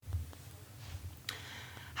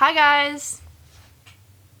Hi guys!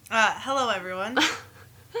 Hello everyone.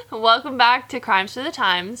 Welcome back to Crimes for the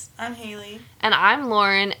Times. I'm Haley. And I'm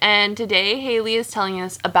Lauren, and today Haley is telling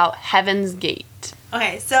us about Heaven's Gate.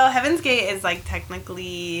 Okay, so Heaven's Gate is like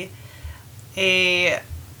technically I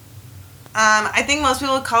think most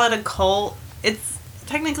people call it a cult. It's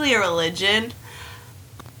technically a religion.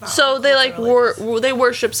 So they they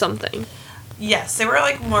worship something. Yes, they were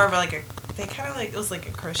like more of like they kind of like, it was like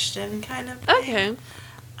a Christian kind of thing. Okay.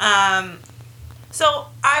 So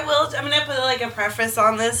I'm gonna put like a preface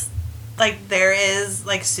on this. Like there is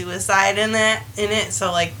like suicide in it.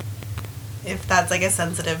 So like if that's like a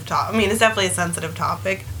sensitive topic, I mean it's definitely a sensitive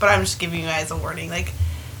topic. But I'm just giving you guys a warning. Like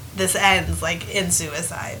this ends like in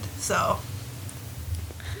suicide. So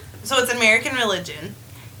it's an American religion,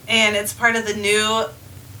 and it's part of the new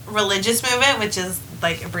religious movement, which is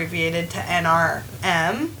like abbreviated to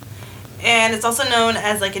NRM. And it's also known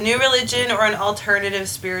as like a new religion or an alternative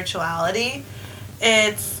spirituality.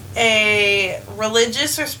 It's a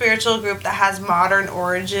religious or spiritual group that has modern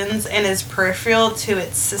origins and is peripheral to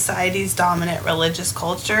its society's dominant religious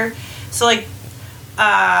culture. So like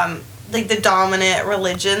the dominant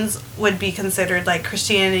religions would be considered like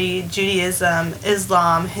Christianity, Judaism,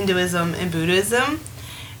 Islam, Hinduism, and Buddhism.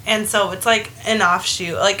 And so it's like an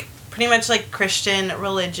offshoot, like pretty much like Christian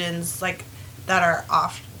religions like that are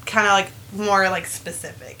kind of like more like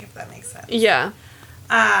specific, if that makes sense. Yeah.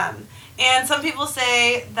 And some people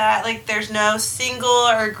say that like there's no single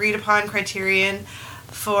or agreed upon criterion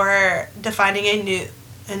for defining a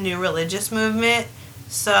new religious movement.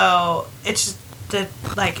 So it's just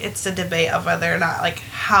it's a debate of whether or not like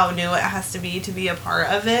how new it has to be a part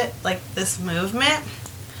of it, like this movement.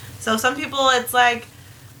 So some people it's like,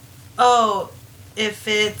 oh, if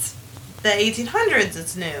it's the 1800s,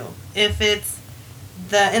 it's new. If it's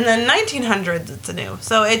in the 1900s, it's new.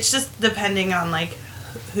 So it's just depending on like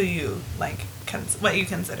who you like, what you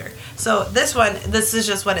consider. So this is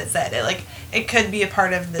just what it said. It could be a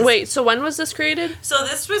part of this. Wait, so when was this created? So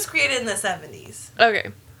this was created in the 70s.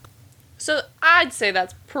 Okay. So I'd say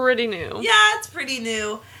that's pretty new. Yeah, it's pretty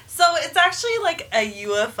new. So it's actually like a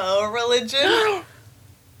UFO religion.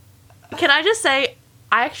 Can I just say,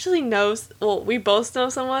 I actually know, well, we both know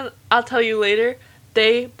someone, I'll tell you later,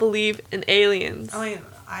 they believe in aliens. I mean,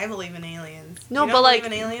 I believe in aliens. No, you but like,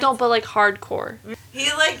 aliens? don't, but like hardcore. He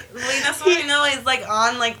that's what I know. He's like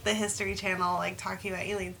on like the History Channel, like talking about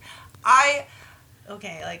aliens. I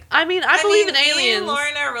believe in aliens. Me and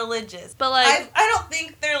Lauren are religious, but like, I don't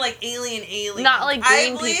think they're like aliens. Not like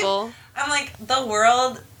green people. I'm like, the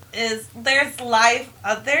world is, there's life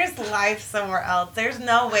somewhere else. There's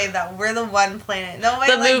no way that we're the one planet. No way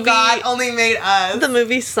God only made us. The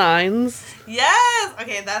movie Signs. Yes.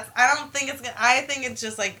 Okay, I don't think it's gonna, I think it's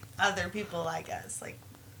just like other people like us. Like,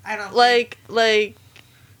 I don't like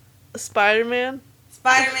Spider-Man.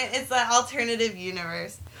 It's an alternative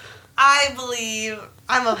universe. I'm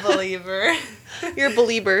a believer. You're a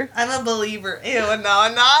believer. I'm a believer. Ew, no,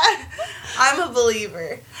 I'm not. I'm a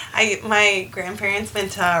believer. My grandparents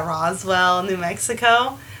went to Roswell, New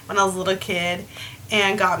Mexico when I was a little kid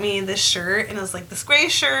and got me this shirt, and it was like this gray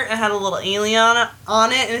shirt and it had a little alien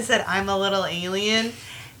on it, and it said, "I'm a little alien."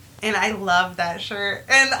 And I love that shirt.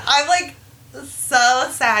 And I'm like so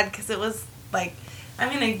sad because it was like, I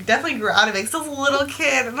definitely grew out of it because I was a little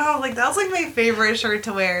kid, and I was like, that was like my favorite shirt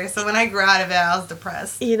to wear. So when I grew out of it, I was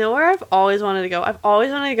depressed. You know where I've always wanted to go? I've always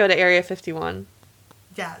wanted to go to Area 51.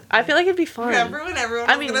 Yeah. I feel like it'd be fun. Remember when everyone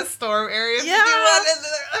was going to storm Area 51? And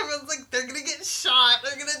then everyone's like, they're going to get shot.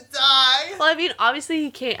 They're going to die. Well, I mean, obviously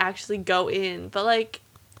you can't actually go in, but like,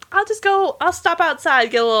 I'll stop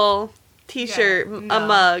outside, get a little t-shirt, a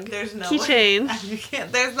mug, keychain. You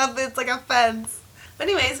can't. There's nothing. It's like a fence. But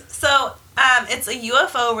anyways, so it's a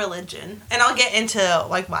UFO religion, and I'll get into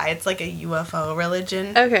like why it's like a UFO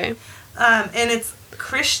religion. Okay. And it's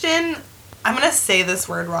Christian. I'm gonna say this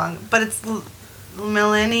word wrong, but it's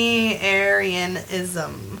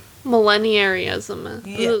millenarianism. Millenarianism.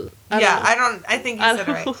 I think you said it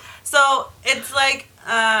right. So it's like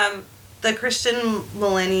the Christian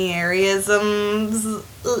millenarianisms.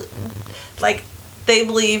 Like they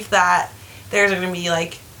believe that there's gonna be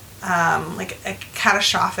like a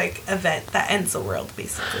catastrophic event that ends the world,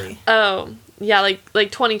 basically. Oh, yeah, like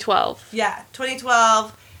 2012. Yeah,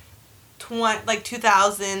 2012,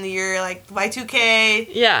 2000, the year, like, Y2K.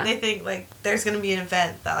 Yeah. They think, like, there's going to be an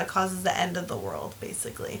event that, like, causes the end of the world,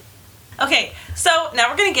 basically. Okay, so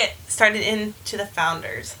now we're going to get started into the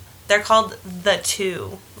founders. They're called the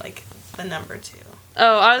Two, like, the number 2.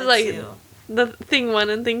 Oh, I was like, two. The thing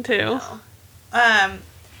 1 and thing 2. No.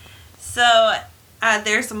 So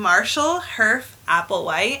there's Marshall Herff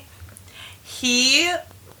Applewhite. He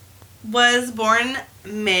was born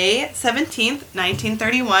May 17th,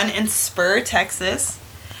 1931 in Spur, Texas.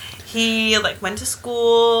 He went to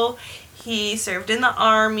school. He served in the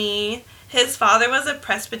army. His father was a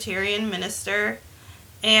Presbyterian minister.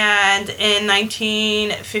 And in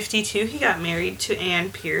 1952, he got married to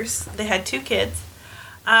Ann Pierce. They had 2 kids.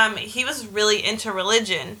 He was really into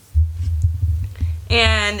religion.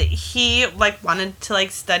 And he, wanted to,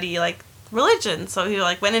 study, religion. So he,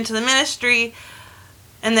 went into the ministry.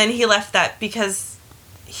 And then he left that because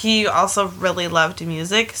he also really loved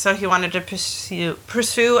music. So he wanted to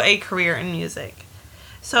pursue a career in music.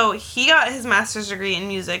 So he got his master's degree in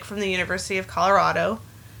music from the University of Colorado.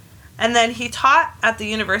 And then he taught at the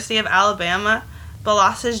University of Alabama, but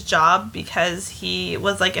lost his job because he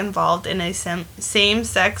was, involved in a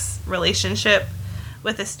same-sex relationship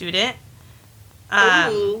with a student.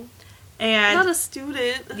 Ooh. And not a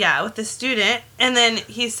student. Yeah, with a student. And then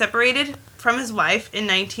he separated from his wife in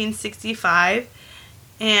 1965.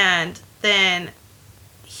 And then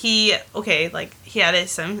he had a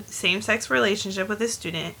same-sex relationship with a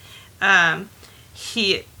student.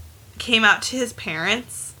 He came out to his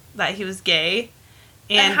parents that he was gay.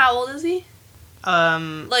 And how old is he? He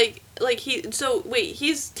came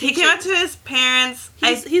out to his parents.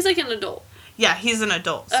 He's an adult. Yeah, he's an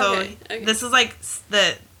adult. So okay. This is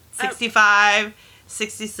the 65,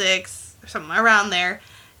 66, or something around there.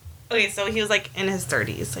 Okay, so he was in his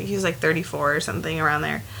 30s. He was 34 or something around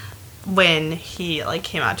there when he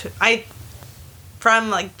came out to from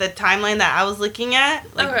the timeline that I was looking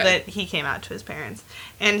at, that he came out to his parents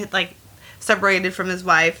and separated from his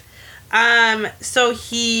wife. So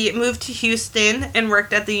he moved to Houston and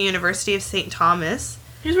worked at the University of St. Thomas.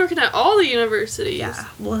 He's working at all the universities. Yeah.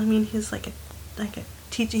 Well, I mean, he's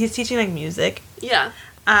he's teaching music. Yeah.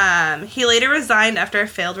 He later resigned after a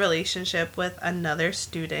failed relationship with another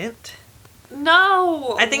student.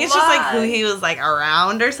 No. I think it's just who he was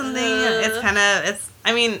around or something.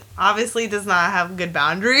 I mean, obviously does not have good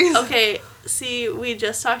boundaries. Okay, see, we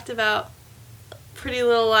just talked about Pretty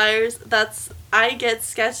Little Liars. I get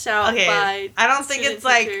sketched out by I don't think it's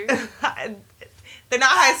they're not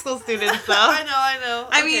high school students though. I know.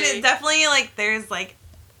 I mean, it definitely there's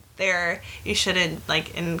you shouldn't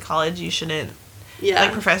in college you shouldn't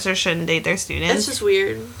professors shouldn't date their students. It's just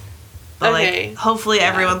weird. But hopefully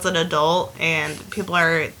everyone's an adult and people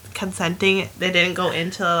are consenting. They didn't go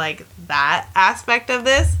into that aspect of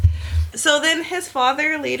this. So then his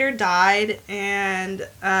father later died, and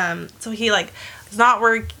so he he's not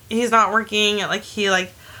working. Well,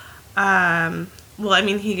 I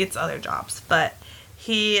mean, he gets other jobs, but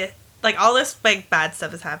he all this bad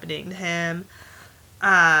stuff is happening to him.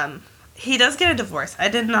 He does get a divorce. I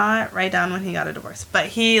did not write down when he got a divorce, but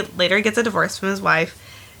he later gets a divorce from his wife,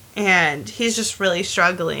 and he's just really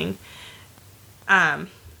struggling.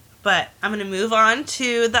 But I'm gonna move on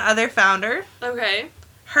to the other founder. Okay.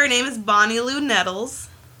 Her name is Bonnie Lou Nettles.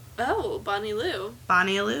 Oh, Bonnie Lou.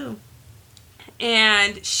 Bonnie Lou.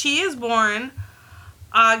 And she is born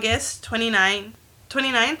August 29th,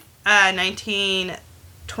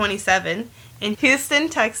 1927 in Houston,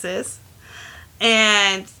 Texas.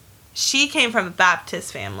 And she came from a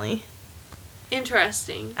Baptist family.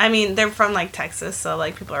 Interesting. I mean, they're from Texas, so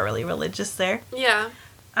people are really religious there. Yeah.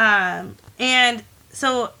 And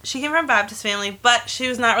so she came from a Baptist family, but she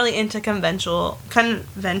was not really into conventional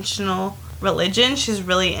religion. She's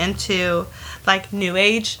really into New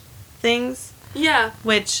Age things. Yeah.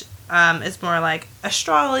 Which is more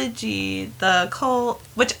astrology, the occult,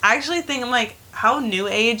 which I actually think how New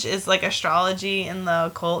Age is astrology and the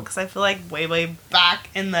occult, because I feel way back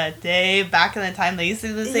in the day, back in the time, they used to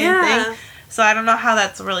do the same thing. So I don't know how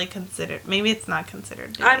that's really considered. Maybe it's not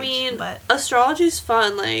considered New Age, but astrology's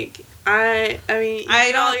fun. I don't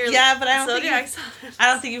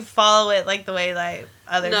think you follow it the way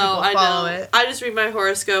other people follow it. I just read my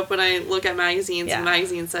horoscope when I look at magazines in the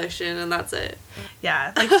magazine section, and that's it.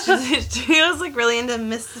 Yeah, she was really into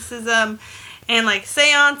mysticism and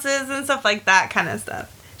seances and stuff that kind of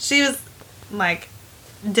stuff. She was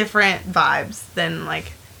different vibes than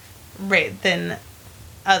than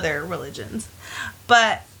other religions.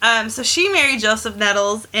 But so she married Joseph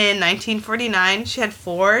Nettles in 1949. She had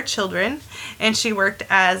 4 children, and she worked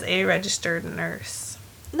as a registered nurse.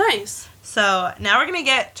 Nice. So now we're gonna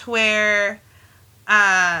get to where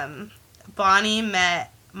Bonnie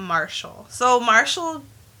met Marshall. So Marshall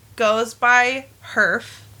goes by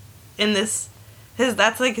Herf in this.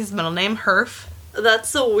 That's his middle name, Herf.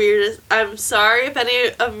 That's the weirdest. I'm sorry if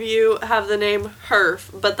any of you have the name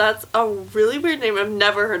Herf, but that's a really weird name. I've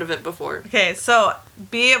never heard of it before. Okay, so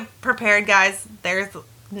be prepared, guys. There's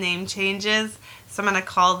name changes. So I'm going to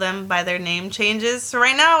call them by their name changes. So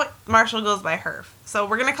right now, Marshall goes by Herf. So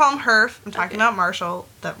we're going to call him Herf. I'm talking about Marshall,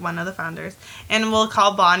 one of the founders. And we'll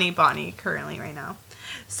call Bonnie currently right now.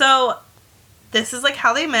 So this is, like,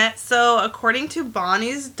 how they met. So according to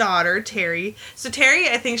Bonnie's daughter, Terry. So Terry,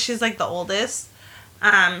 I think she's, like, the oldest.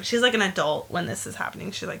 She's, like, an adult when this is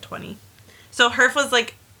happening. She's, like, 20. So Herf was,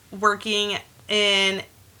 like, working at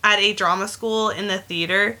a drama school in the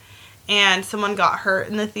theater. And someone got hurt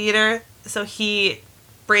in the theater. So he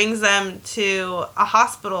brings them to a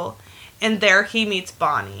hospital. And there he meets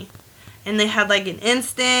Bonnie. And they had, like, an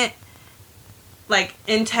instant, like,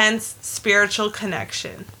 intense spiritual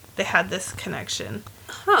connection. They had this connection.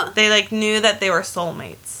 Huh. They, like, knew that they were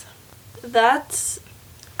soulmates. That's,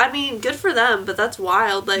 I mean, good for them, but that's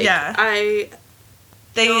wild. Like, yeah.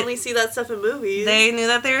 They only see that stuff in movies. They knew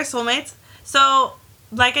that they were soulmates. So,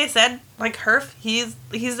 like I said, like, Herf, he's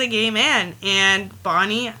a gay man. And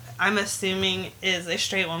Bonnie, I'm assuming, is a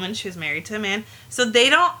straight woman. She was married to a man. So they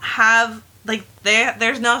don't have, like,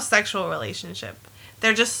 there's no sexual relationship.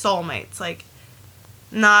 They're just soulmates. Like,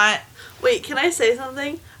 not... Wait, can I say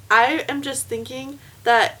something? I am just thinking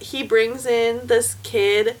that he brings in this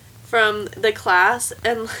kid from the class,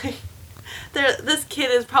 and, like, this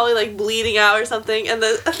kid is probably, like, bleeding out or something, and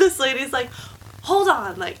this lady's like, hold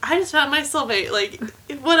on, like, I just found my soulmate, like,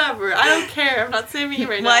 whatever, I don't care, I'm not saving you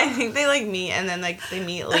right now. Well, I think they, like, meet, and then, like, they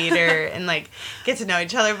meet later, and, like, get to know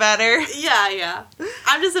each other better. Yeah.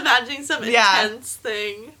 I'm just imagining some intense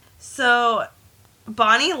thing. So,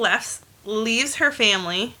 Bonnie leaves her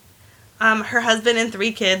family, her husband and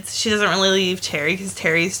 3 kids. She doesn't really leave Terry, because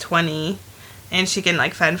Terry's 20, and she can,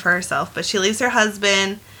 like, fend for herself, but she leaves her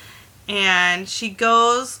husband, and she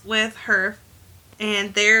goes with her,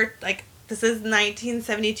 and they're, like, this is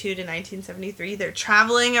 1972 to 1973. They're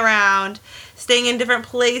traveling around, staying in different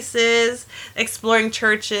places, exploring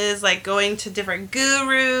churches, like, going to different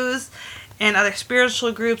gurus and other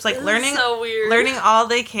spiritual groups, like, learning all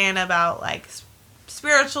they can about, like,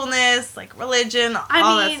 spiritualness, like, religion,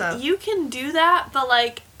 all that stuff. You can do that, but,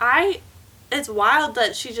 like, it's wild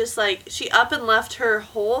that she just, like, she up and left her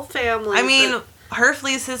whole family. I mean, Herf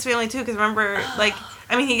leaves his family, too, because remember, like,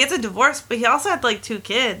 I mean, he gets a divorce, but he also had, like, 2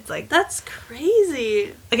 kids. Like, that's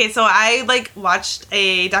crazy. Okay, so I, like, watched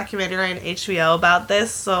a documentary on HBO about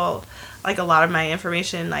this, so, like, a lot of my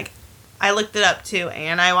information, like, I looked it up, too,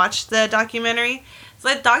 and I watched the documentary.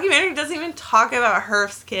 So the documentary doesn't even talk about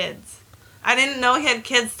Herf's kids. I didn't know he had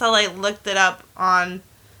kids till I looked it up on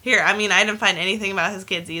here. I mean, I didn't find anything about his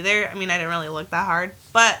kids either. I mean, I didn't really look that hard,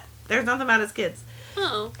 but there's nothing about his kids.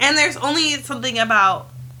 Oh. And there's only something about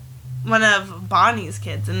one of Bonnie's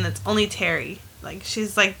kids, and it's only Terry. Like,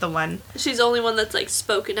 she's, like, the one. She's the only one that's, like,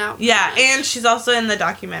 spoken out. Yeah, and she's also in the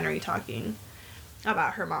documentary talking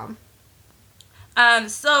about her mom.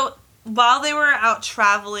 So, while they were out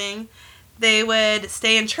traveling, they would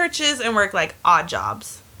stay in churches and work, like, odd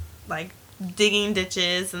jobs. Like, digging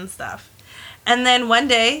ditches and stuff. And then one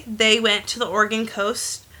day, they went to the Oregon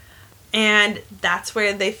coast, and that's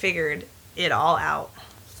where they figured it all out.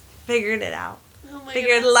 Figured it out. Oh my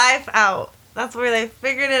Figured goodness. life out. That's where they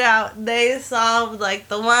figured it out. They solved, like,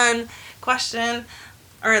 the one question,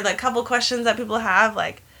 or the couple questions that people have,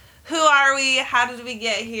 like, who are we? How did we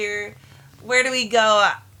get here? Where do we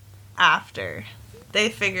go after? They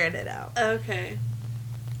figured it out. Okay.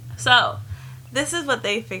 So, this is what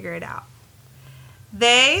they figured out.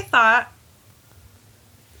 They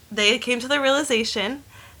came to the realization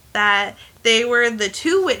that they were the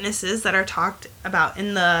 2 witnesses that are talked about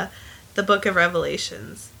in the book of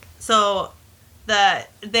Revelations. So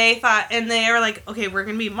they thought, and they were like, okay, we're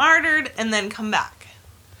going to be martyred and then come back.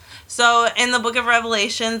 So in the book of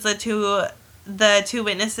Revelations, the two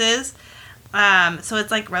witnesses, so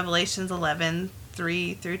it's like Revelations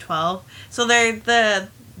 11:3 through 12. So they're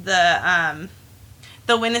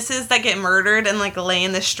the witnesses that get murdered and, like, lay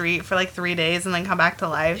in the street for, like, 3 days and then come back to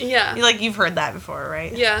life. Yeah. You've heard that before,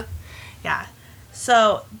 right? Yeah. Yeah.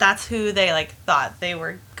 So that's who they, like, thought they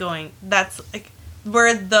were going. That's, like,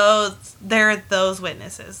 they're those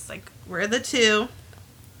witnesses. Like, we're the 2.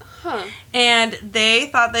 Huh. And they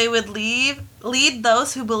thought they would lead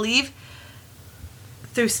those who believe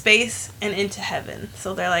through space and into heaven.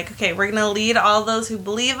 So they're like, okay, we're going to lead all those who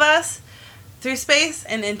believe us through space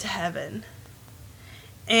and into heaven.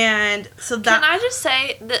 And so that... Can I just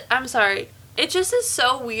say that, I'm sorry, it just is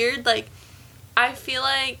so weird, like, I feel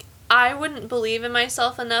like I wouldn't believe in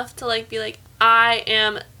myself enough to, like, be like, I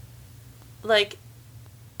am, like,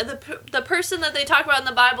 the person that they talk about in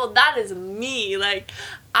the Bible, that is me, like,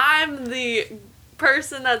 I'm the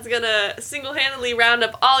person that's gonna single-handedly round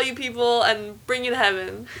up all you people and bring you to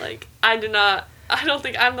heaven. Like, I I don't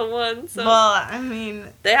think I'm the one. So Well, I mean,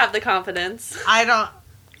 they have the confidence. I don't.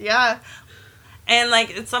 Yeah, and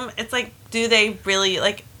like it's like, do they really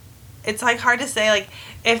like? It's like hard to say like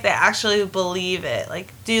if they actually believe it.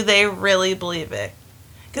 Like, do they really believe it?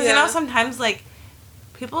 Because you know sometimes like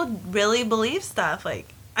people really believe stuff.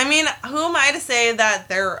 Like, I mean, who am I to say that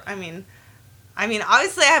they're? I mean,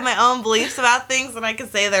 obviously I have my own beliefs about things, and I can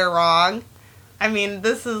say they're wrong. I mean,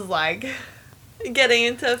 this is like getting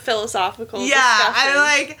into philosophical yeah, discussion.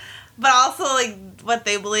 I like, but also like what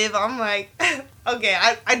they believe. I'm like, okay,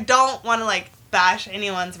 I don't want to like bash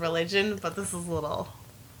anyone's religion, but this is a little.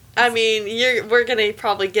 I mean, we're gonna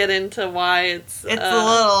probably get into why it's. It's a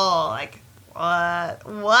little like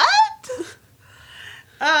what?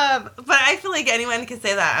 But I feel like anyone can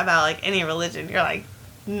say that about like any religion. You're like,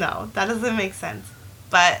 no, that doesn't make sense.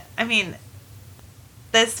 But I mean,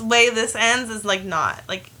 this way this ends is like not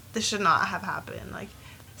like this should not have happened. Like,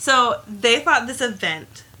 so they thought this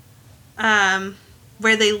event,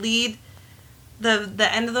 where they lead the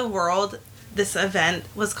end of the world. This event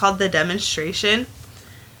was called the demonstration.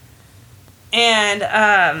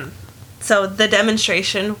 And so the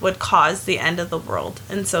demonstration would cause the end of the world.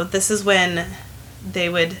 And so this is when they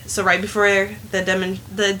would, so right before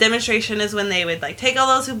the demonstration is when they would like take all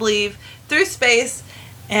those who believe through space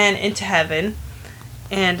and into heaven,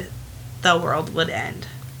 and the world would end.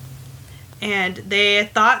 And they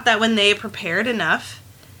thought that when they prepared enough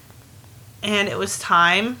and it was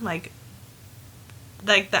time, like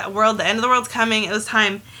that world, the end of the world's coming, it was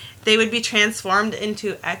time, they would be transformed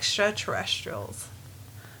into extraterrestrials.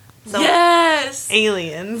 So, yes!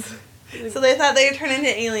 Aliens. So they thought they would turn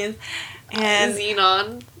into aliens. And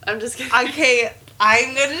Xenon. I'm just kidding. Okay,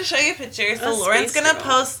 I'm going to show you a picture. So Lauren's going to girl.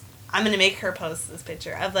 post, I'm going to make her post this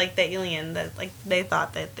picture of like the alien that like they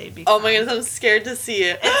thought that they'd be. Oh my goodness, I'm scared to see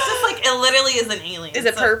it. It's just like, it literally is an alien. Is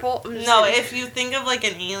it purple? No, if you think of like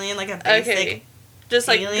an alien, like a basic. Okay. Just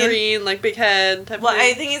like alien. green, like big head type Well, of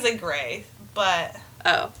I thing. think he's a gray, but.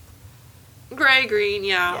 Oh. Gray, green,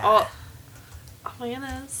 yeah. Yeah. Oh my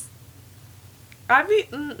goodness. I'd be.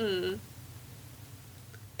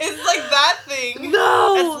 It's like that thing.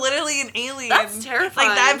 No! It's literally an alien. That's terrifying.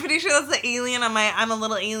 Like that, I'm pretty sure that's the alien on my I'm a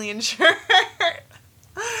little alien shirt. I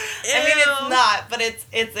mean, it's not, but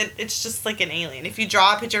it's just like an alien. If you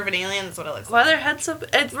draw a picture of an alien, that's what it looks Why like. their heads so?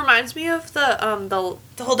 It reminds me of the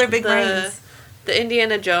To hold their big brains. The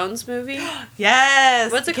Indiana Jones movie.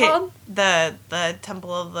 Yes. What's it called? The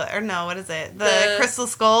Temple of the, or no, what is it? The Crystal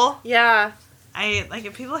Skull. Yeah. I like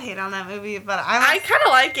it. People hate on that movie, but I kind of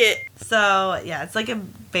like it. So yeah, it's like a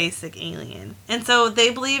basic alien, and so they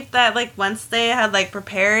believed that like once they had like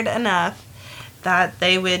prepared enough, that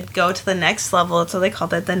they would go to the next level. So they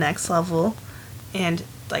called it the next level, and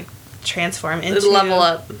like transform into Level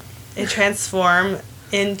up. And transform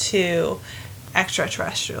into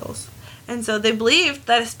extraterrestrials. And so they believed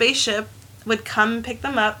that a spaceship would come pick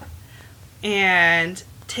them up and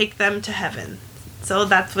take them to heaven. So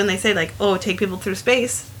that's when they say like, oh, take people through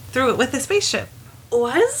space, through it with a spaceship.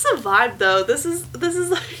 Why is this a vibe though? This is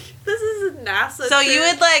like this is a NASA. So trip. you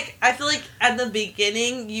would like, I feel like at the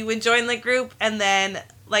beginning you would join the group, and then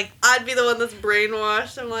like I'd be the one that's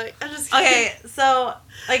brainwashed. I'm like, I'm just kidding. okay. So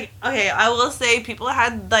like okay, I will say people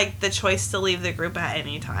had like the choice to leave the group at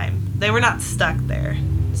any time. They were not stuck there.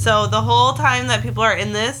 So the whole time that people are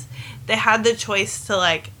in this, they had the choice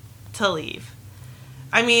to leave.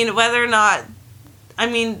 I mean, whether or not, I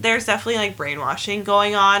mean, there's definitely like brainwashing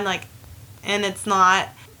going on, like, and it's not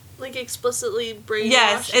like explicitly brainwashed.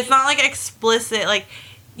 Yes, it's not like explicit, like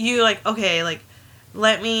you like okay, like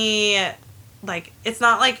let me, like it's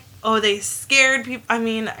not like oh they scared people. I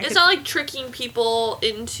mean, it's not like tricking people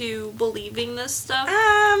into believing this stuff.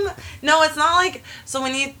 No, it's not like so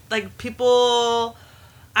when you like people.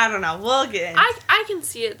 I don't know. We'll get. I can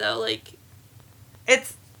see it though. Like,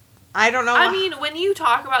 it's. I don't know. I mean, when you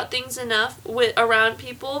talk about things enough around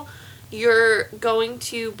people, you're going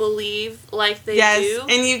to believe like they do.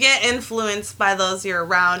 And you get influenced by those you're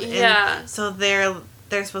around. Yeah. And so they're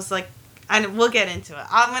supposed to like, and we'll get into it.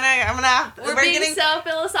 We're being so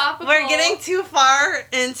philosophical. We're getting too far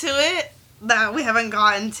into it that we haven't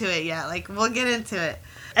gotten to it yet. Like we'll get into it.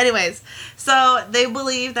 Anyways, so they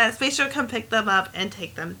believe that a spaceship will come pick them up and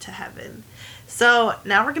take them to heaven. So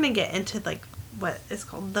now we're gonna get into like what is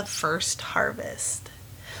called the first harvest,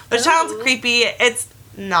 which sounds creepy. It's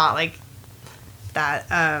not like that.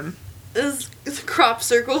 It's crop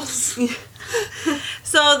circles.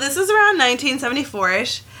 So this is around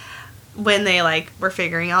 1974-ish when they like were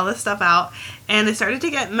figuring all this stuff out, and they started to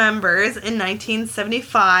get members in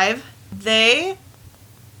 1975. They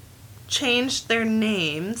changed their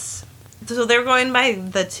names, so they're going by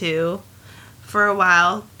the two for a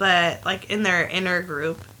while, but like in their inner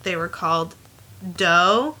group, they were called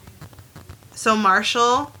Doe. So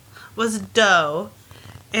Marshall was Doe,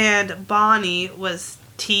 and Bonnie was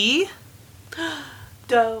T.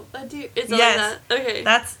 Doe. It's Yes. like that. Okay.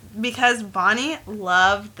 That's because Bonnie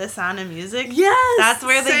loved the sound of music. Yes. That's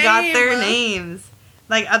where they got their same. names.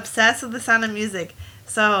 Like, obsessed with the sound of music.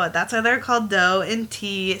 So that's why they're called Doe and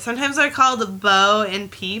T. Sometimes they're called Bo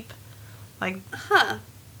and Peep. Like, Huh.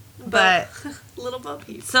 but Little Bo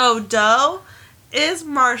Peep. so Doe is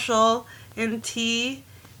Marshall and T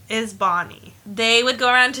is Bonnie. They would go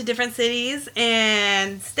around to different cities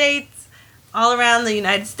and states all around the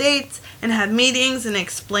United States and have meetings and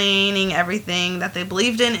explaining everything that they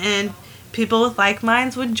believed in, and people with like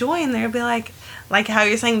minds would join. They'd be like how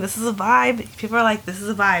you're saying, this is a vibe. People are like, this is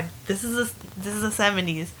a vibe. This is the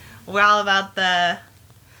 70s. We're all about the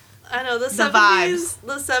I know the vibes. 70s.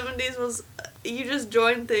 The 70s was you just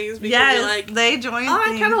joined things because yes, you're like, they joined oh,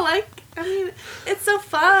 things. I kind of like. I mean, it's so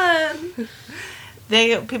fun.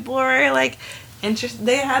 People were like interested.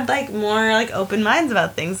 They had like more like open minds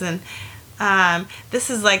about things, and this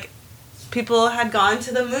is like people had gone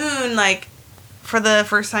to the moon like for the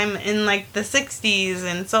first time in like the 60s,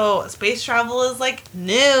 and so space travel is like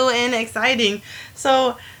new and exciting.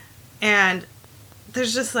 So, and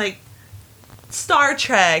there's just like Star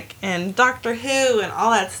Trek and Doctor Who and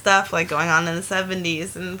all that stuff like going on in the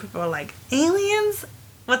 70s, and people are like, aliens?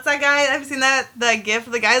 What's that guy? I've seen that gif.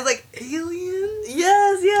 The guy's like, aliens?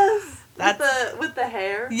 Yes. That's with the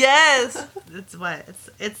hair. yes. It's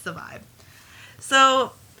the vibe.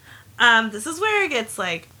 So, this is where it gets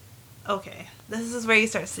like, okay, this is where you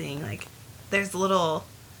start seeing like, there's a little,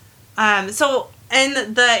 so in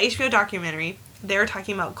the HBO documentary, they were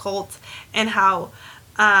talking about cults and how,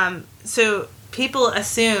 so people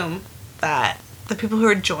assume that the people who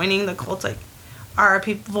are joining the cults like are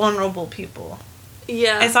vulnerable people.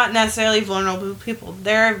 Yeah. It's not necessarily vulnerable people.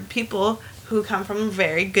 There are people who come from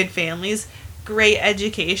very good families, great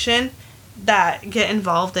education, that get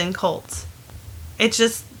involved in cults.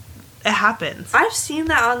 It happens. I've seen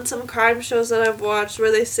that on some crime shows that I've watched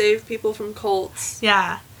where they save people from cults.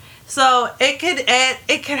 Yeah. So it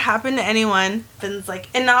could happen to anyone. And like,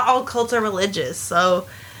 and not all cults are religious. So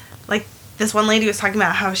like this one lady was talking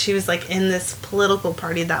about how she was like in this political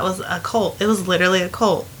party that was a cult. It was literally a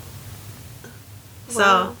cult. Wow.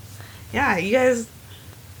 So yeah, you guys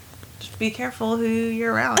just be careful who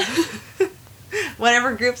you're around.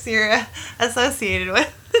 Whatever groups you're associated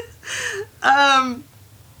with.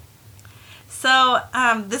 So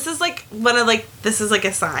this is like this is like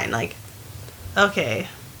a sign, like, okay,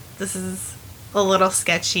 this is a little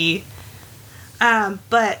sketchy.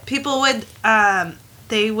 But people would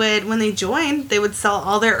when they joined, they would sell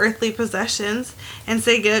all their earthly possessions and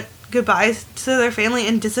say goodbyes to their family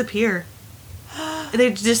and disappear.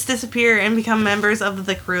 They'd just disappear and become members of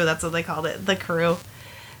the crew. That's what they called it, the crew.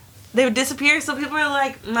 They would disappear, so people are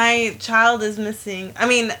like, my child is missing. I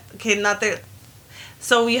mean, okay, not their...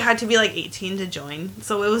 So you had to be like 18 to join.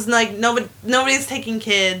 So it was like nobody's taking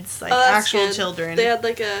kids, like actual good. children. They had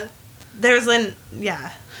like a... There's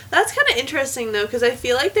yeah. That's kind of interesting though, because I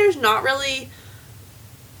feel like there's not really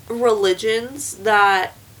religions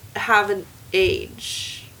that have an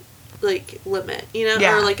age like limit, you know,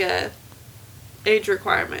 Yeah. or like a age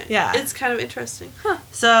requirement. Yeah. It's kind of interesting. Huh.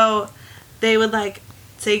 So they would like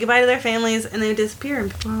say goodbye to their families and they would disappear,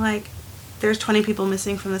 and people are like, there's 20 people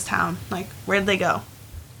missing from this town. Like, where'd they go?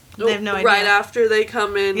 They have no idea. Right after they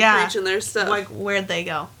come in preaching their stuff. Like, where'd they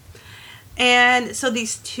go? And so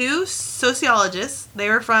these two sociologists, they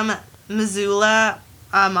were from Missoula,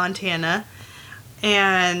 Montana,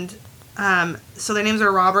 and so their names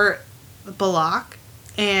are Robert Bullock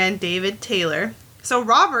and David Taylor. So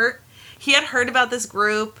Robert, he had heard about this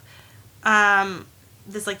group,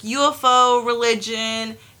 this like UFO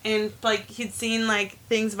religion, and like he'd seen like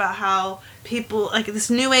things about how people, like this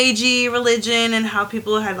new agey religion, and how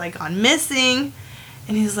people had like gone missing,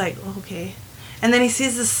 and he's like, okay. And then he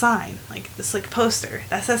sees this sign, like this like poster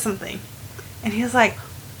that says something, and he's like,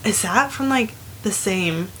 is that from like the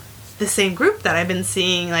same group that I've been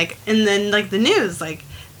seeing like in the news, like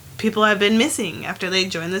people have been missing after they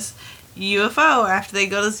join this UFO, or after they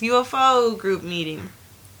go to this UFO group meeting.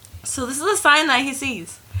 So this is a sign that he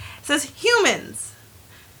sees. It says humans,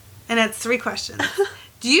 and it's 3 questions.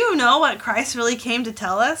 Do you know what Christ really came to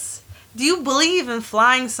tell us? Do you believe in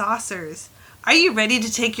flying saucers? Are you ready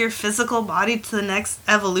to take your physical body to the next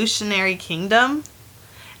evolutionary kingdom?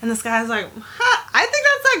 And this guy's like, I think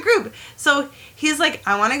that's that group. So he's like,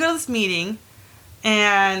 I want to go to this meeting,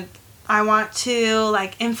 and I want to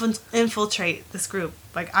like infiltrate this group.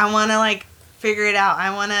 Like, I want to like figure it out.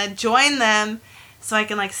 I want to join them so I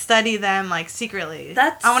can, like, study them, like, secretly.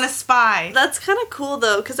 I want to spy. That's kind of cool,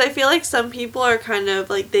 though, because I feel like some people are kind of,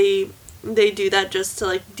 like, they do that just to,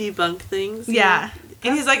 like, debunk things. Yeah.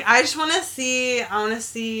 And he's like, I want to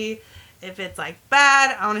see if it's, like,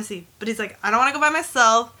 bad. I want to see. But he's like, I don't want to go by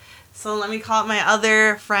myself, so let me call up my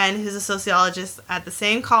other friend who's a sociologist at the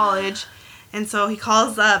same college. And so he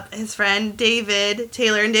calls up his friend David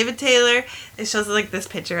Taylor. And David Taylor, it shows, like, this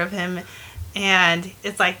picture of him. And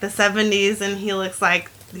it's, like, the 70s, and he looks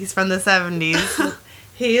like he's from the 70s.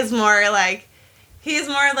 He's more, like,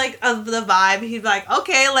 of the vibe. He's like,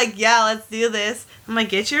 okay, like, yeah, let's do this. I'm like,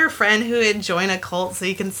 get your friend who would join a cult so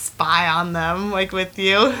you can spy on them, like, with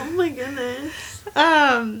you. Oh, my goodness.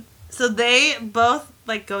 So they both,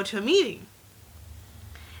 like, go to a meeting.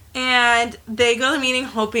 And they go to the meeting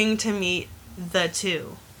hoping to meet the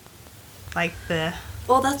two. Like, the...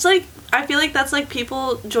 Well, that's, like, I feel like that's, like,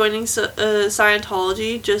 people joining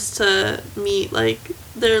Scientology just to meet, like,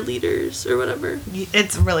 their leaders or whatever.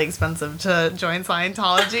 It's really expensive to join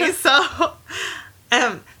Scientology, so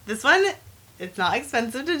this one, it's not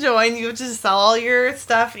expensive to join. You just sell all your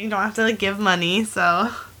stuff. You don't have to, like, give money, so...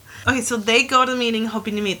 Okay, so they go to the meeting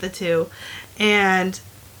hoping to meet the two, and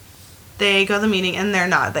they go to the meeting, and they're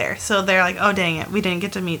not there. So they're like, oh, dang it, we didn't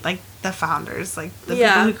get to meet, like, the founders, like, the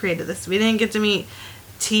people who created this. We didn't get to meet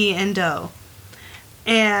T and Doe.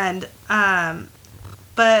 And,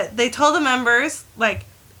 but they told the members, like,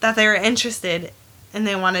 that they were interested and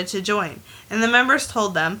they wanted to join. And the members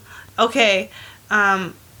told them, okay,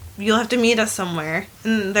 you'll have to meet us somewhere.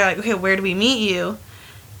 And they're like, okay, where do we meet you?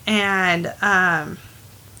 And,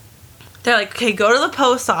 they're like, okay, go to the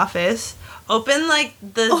post office, open, like,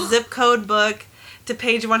 the zip code book to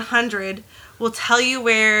page 100. We'll tell you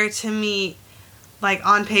where to meet, like,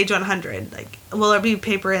 on page 100. Like, will there be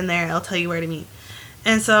paper in there? I'll tell you where to meet.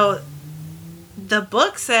 And so the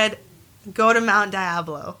book said, go to Mount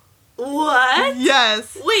Diablo. What?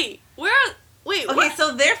 Yes. Wait, okay, what?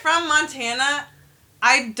 So they're from Montana.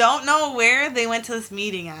 I don't know where they went to this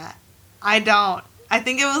meeting at. I don't. I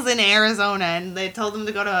think it was in Arizona, and they told them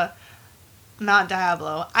to go to Mount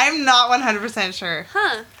Diablo. I'm not 100% sure.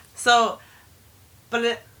 Huh. So,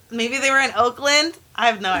 but maybe they were in Oakland. I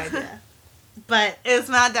have no idea. But it's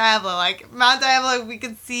Mount Diablo. Like, Mount Diablo, we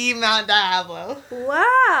could see Mount Diablo.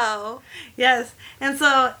 Wow. Yes. And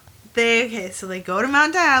so they go to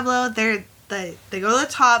Mount Diablo. They go to the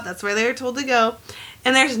top. That's where they were told to go.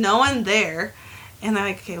 And there's no one there. And they're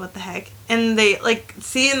like, okay, what the heck? And they, like,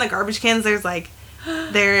 see in the garbage cans, there's, like,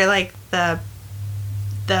 they're, like, the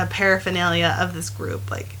paraphernalia of this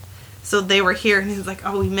group. Like, so they were here, and he's like,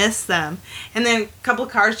 oh, we missed them. And then a couple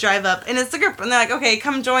cars drive up, and it's the group. And they're like, okay,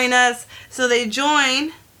 come join us. So they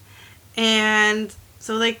join, and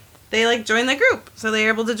so, like, they, like, join the group. So they're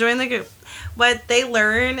able to join the group. What they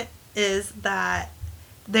learn is that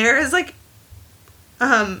there is, like,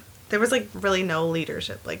 there was, like, really no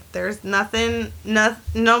leadership. Like, there's nobody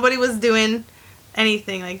was doing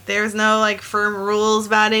anything. Like, there's no, like, firm rules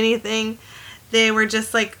about anything. They were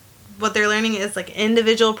just, like, what they're learning is, like,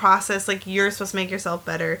 individual process. Like, you're supposed to make yourself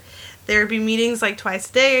better. There would be meetings, like, twice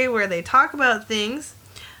a day where they talk about things.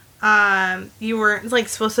 You weren't, like,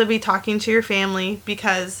 supposed to be talking to your family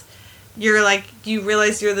because you're, like, you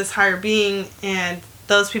realize you're this higher being, and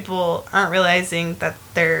those people aren't realizing that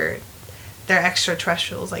they're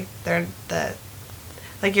extraterrestrials. Like,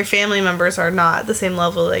 like, your family members are not at the same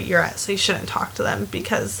level that you're at, so you shouldn't talk to them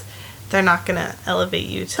because they're not gonna elevate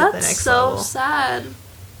you to the next level. That's so sad.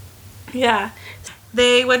 Yeah.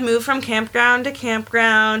 They would move from campground to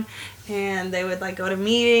campground, and they would, like, go to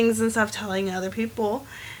meetings and stuff telling other people.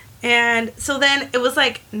 And so then it was,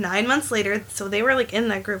 like, 9 months later, so they were, like, in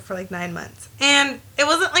that group for, like, 9 months. And it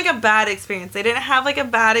wasn't, like, a bad experience. They didn't have, like, a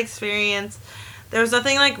bad experience. There was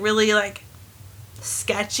nothing, like, really, like,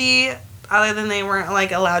 sketchy other than they weren't,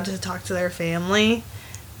 like, allowed to talk to their family.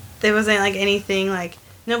 There wasn't, like, anything, like,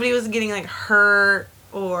 nobody was getting, like, hurt,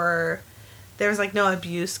 or there was, like, no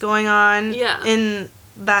abuse going on in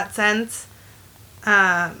that sense.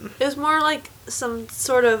 It was more like some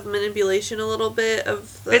sort of manipulation a little bit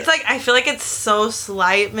of It's, like, I feel like it's so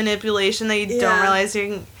slight manipulation that you don't realize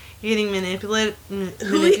you're getting manipulated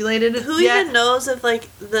Who even knows if, like,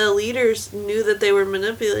 the leaders knew that they were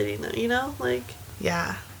manipulating them, you know? Like...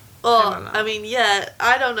 Yeah. Well, I mean,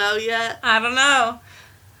 I don't know yet. I don't know.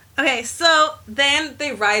 Okay, so then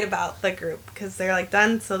they write about the group because they're, like,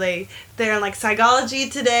 done. So they're in, like, Psychology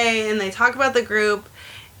Today, and they talk about the group,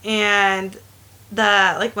 and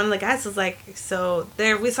one of the guys was like, so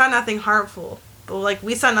we saw nothing harmful. But, like,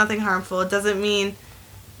 we saw nothing harmful. It doesn't mean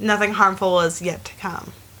nothing harmful is yet to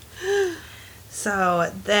come. So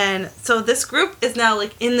this group is now,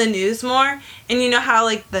 like, in the news more, and you know how,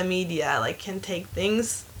 like, the media, like, can take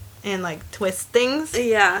things and, like, twist things?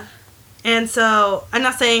 Yeah. And so, I'm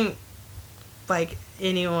not saying, like,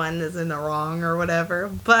 anyone is in the wrong or whatever,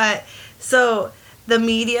 but, so, the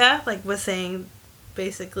media, like, was saying,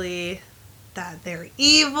 basically, that they're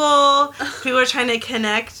evil. People are trying to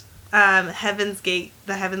connect the Heaven's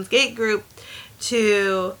Gate group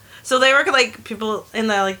to... So they were, like, people in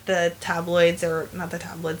the, like, the tabloids, or not the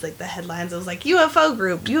tabloids, like, the headlines, it was, like, UFO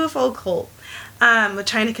group, UFO cult,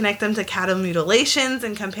 trying to connect them to cattle mutilations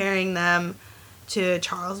and comparing them to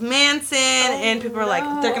Charles Manson, and people are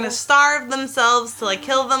like, they're gonna starve themselves to, like,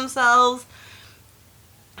 kill themselves.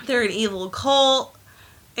 They're an evil cult.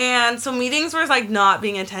 And so meetings were, like, not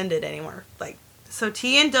being attended anymore. Like, so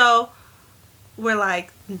T and Doe were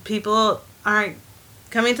like, people aren't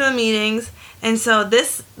coming to the meetings. And so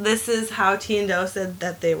this is how T and Doe said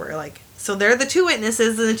that they were, like, so they're the two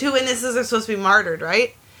witnesses, and the two witnesses are supposed to be martyred,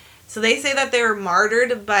 right? So they say that they were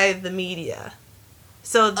martyred by the media.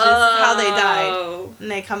 So this is how they died.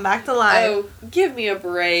 And they come back to life. Oh, give me a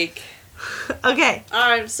break. Okay.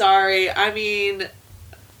 I'm sorry. I mean...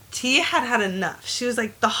 T had enough. She was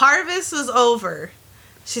like, the harvest was over.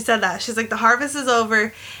 She said that. She's like, the harvest is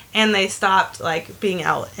over, and they stopped, like, being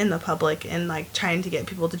out in the public and, like, trying to get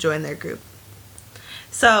people to join their group.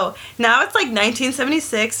 So, now it's, like,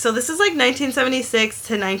 1976. So, this is, like, 1976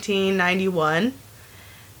 to 1991.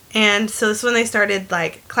 And so, this is when they started,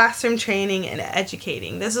 like, classroom training and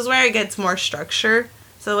educating. This is where it gets more structure.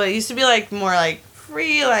 So, it used to be, like, more, like,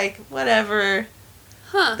 free, like, whatever.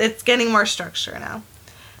 Huh. It's getting more structure now.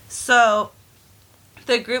 So,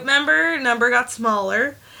 the group number got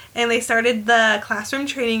smaller, and they started the classroom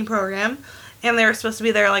training program, and they were supposed to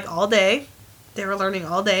be there, like, all day. They were learning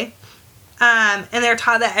all day. And they were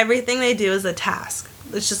taught that everything they do is a task.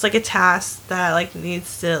 It's just, like, a task that, like, you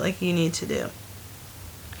need to do.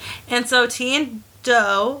 And so T and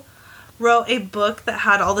Doe wrote a book that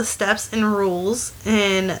had all the steps and rules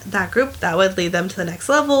in that group that would lead them to the next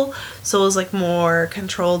level. So it was, like, more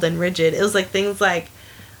controlled and rigid. It was, like, things like,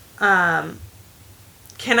 can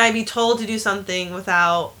I be told to do something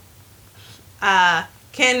without,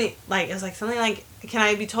 it was like something like, can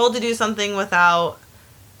I be told to do something without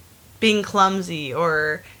being clumsy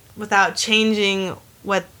or without changing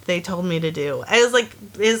what they told me to do? It was like,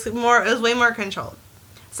 it was way more controlled.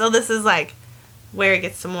 So this is like where it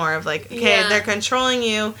gets to more of like, okay, they're controlling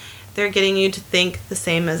you, they're getting you to think the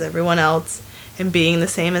same as everyone else and being the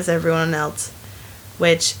same as everyone else,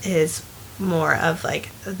 which is more of like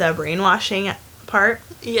the brainwashing part.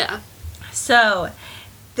 Yeah. So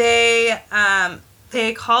they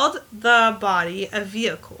called the body a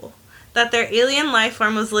vehicle that their alien life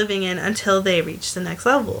form was living in until they reached the next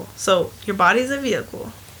level. So your body's a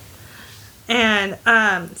vehicle. And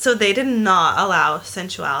so they did not allow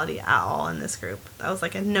sensuality at all in this group. That was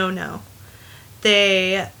like a no-no.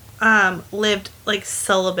 They lived like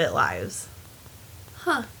celibate lives.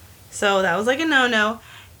 Huh. So that was like a no-no.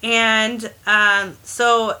 And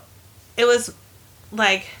so it was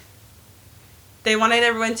like they wanted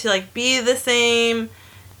everyone to like be the same,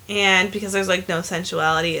 and because there's like no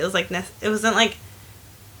sensuality, it was like it wasn't like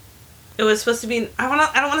it was supposed to be.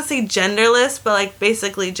 I don't want to say genderless, but like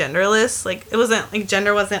basically genderless. Like it wasn't like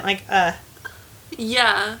gender wasn't like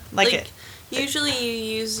yeah, like usually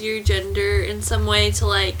you use your gender in some way to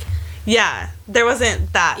like. Yeah, there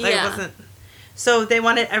wasn't that. Like, yeah. It wasn't. So they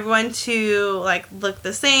wanted everyone to, like, look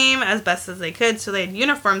the same as best as they could. So they had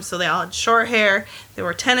uniforms. So they all had short hair. They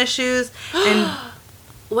wore tennis shoes. And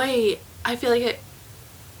wait, I feel like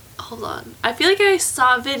hold on. I feel like I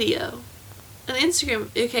saw a video. On Instagram.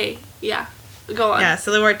 Okay, yeah. Go on. Yeah,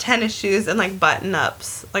 so they wore tennis shoes and, like,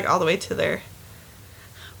 button-ups, like, all the way to their...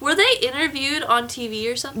 Were they interviewed on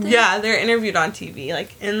TV or something? Yeah, they're interviewed on TV,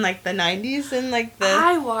 like, in, like, the 90s and, like, the...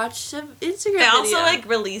 I watched an Instagram They also, video. like,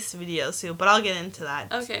 released videos, too, but I'll get into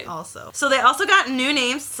that also. Okay. So they also got new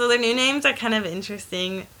names, so their new names are kind of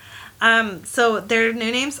interesting. So their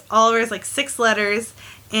new names all are, like, 6 letters,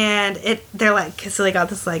 and they're, like, so they got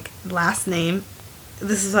this, like, last name.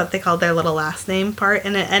 This is what they called their little last name part,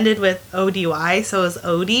 and it ended with O-D-Y, so it was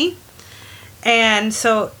Odie. And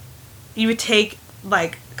so you would take,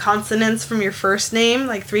 like, consonants from your first name,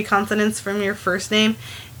 like 3 consonants from your first name,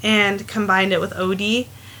 and combined it with OD.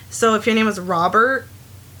 So if your name was Robert,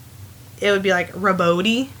 it would be like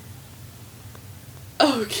Rabodi.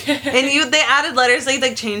 Okay. And they added letters, they'd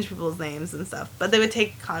like change people's names and stuff, but they would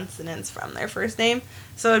take consonants from their first name.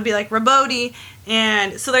 So it would be like Rabodi,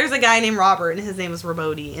 and so there's a guy named Robert, and his name was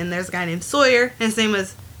Rabodi, and there's a guy named Sawyer, and his name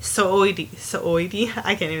was Sooidi.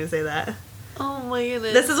 I can't even say that. Oh my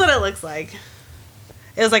goodness. This is what it looks like.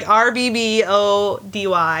 It was like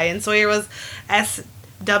RBBODY, and Sawyer was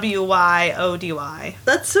SWYODY.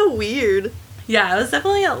 That's so weird. Yeah, it was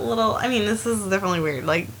definitely a little. I mean, this is definitely weird.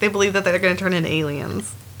 Like, they believe that they're going to turn into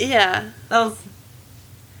aliens. Yeah. That was.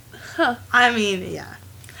 Huh. I mean, yeah.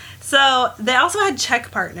 So, they also had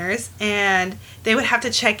check partners, and they would have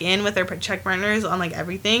to check in with their check partners on, like,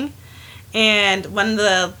 everything. And one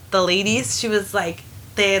of the ladies, she was like,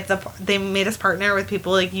 they made us partner with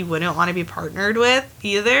people, like, you wouldn't want to be partnered with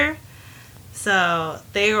either. So,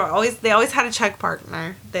 they always had a check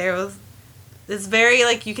partner. It's very,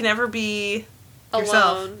 like, you can never be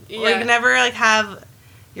yourself. Alone. Yeah. Or you can never, like, have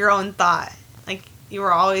your own thought. Like, you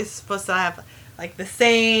were always supposed to have, like, the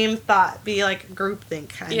same thought, be, like, groupthink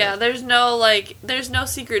kind of. Yeah, there's no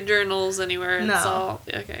secret journals anywhere. It's all,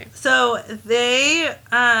 okay. So, they,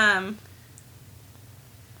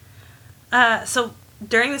 so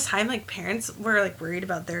during this time, like, parents were, like, worried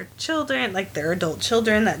about their children, like, their adult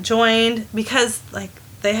children that joined, because, like,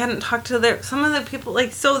 they hadn't talked to some of the people,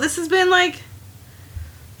 like, so this has been, like,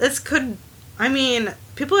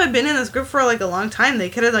 people had been in this group for, like, a long time. They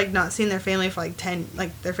could have, like, not seen their family for, like,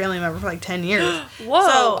 their family member for, like, 10 years. Whoa,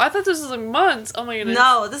 so, I thought this was, like, months. Oh, my goodness.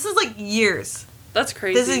 No, this is, like, years. That's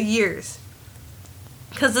crazy. This is years.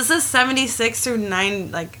 Because this is 76 through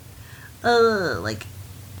 9, like,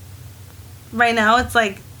 right now it's,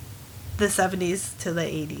 like, the 70s to the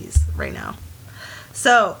 80s right now.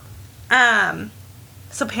 So,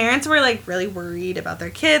 so parents were, like, really worried about their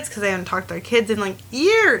kids because they hadn't talked to their kids in, like,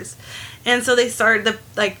 years. And so they started,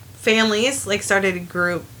 families, like, started a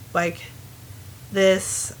group, like,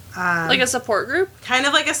 this, like a support group? Kind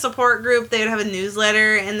of like a support group. They would have a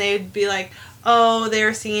newsletter, and they'd be like, oh, they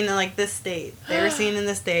were seen in, like, this state. They were seen in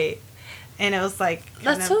this state. And it was, like...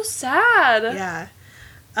 That's so sad.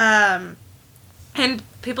 Yeah. And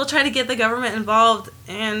people tried to get the government involved,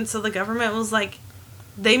 and so the government was, like...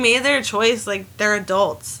 They made their choice, like, they're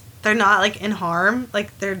adults. They're not, like, in harm.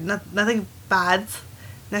 Like, they're nothing bad's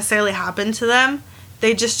necessarily happened to them.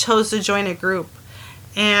 They just chose to join a group.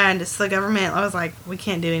 And so the government was like, we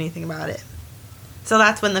can't do anything about it. So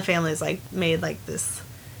that's when the families, like, made, like, this,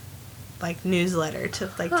 like, newsletter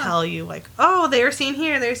to, like, tell you, like, oh, they were seen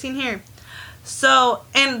here, they were seen here. So,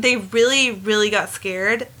 and they really, really got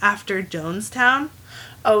scared after Jonestown.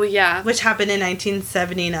 Oh, yeah. Which happened in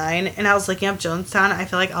 1979. And I was looking up Jonestown. I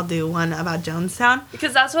feel like I'll do one about Jonestown.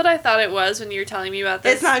 Because that's what I thought it was when you were telling me about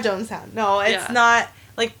this. It's not Jonestown. No, it's not.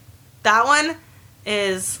 Like, that one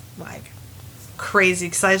is, like, crazy.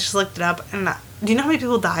 Because I just looked it up. And do you know how many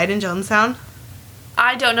people died in Jonestown?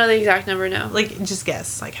 I don't know the exact number, no. Like, just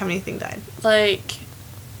guess. Like, how many think died? Like,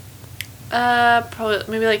 probably,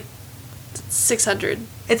 maybe, like, 600.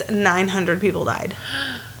 It's 900 people died.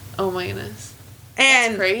 Oh, my goodness.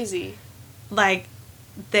 And that's crazy. Like,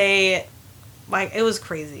 it was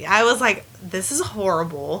crazy. I was like, this is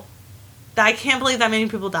horrible. I can't believe that many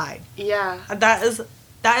people died. Yeah. That is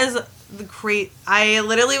the great. I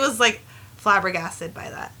literally was, like, flabbergasted by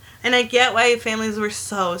that. And I get why families were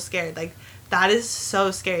so scared. Like, that is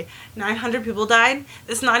so scary. 900 people died.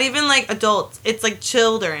 It's not even, like, adults. It's, like,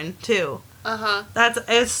 children, too. Uh-huh.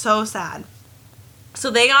 It's so sad. So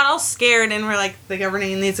they got all scared and were like, the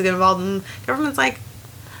government needs to get involved. And the government's like,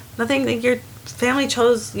 nothing, like, your family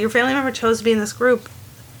member chose to be in this group.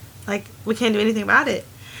 Like, we can't do anything about it.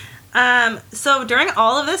 So during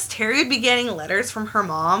all of this, Terry would be getting letters from her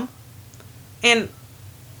mom. And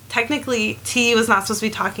technically, T was not supposed to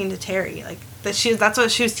be talking to Terry. Like, that's what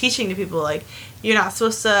she was teaching to people. Like, you're not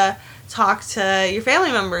supposed to talk to your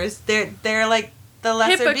family members. They're like, the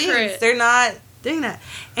lesser beings. They're not doing that.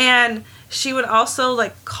 And she would also,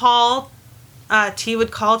 like, T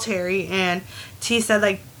would call Terry, and T said,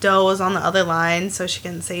 like, Doe was on the other line, so she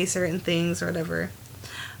couldn't say certain things or whatever.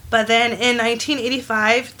 But then in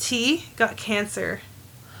 1985, T got cancer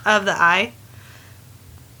of the eye,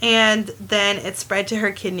 and then it spread to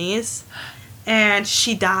her kidneys, and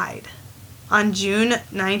she died on June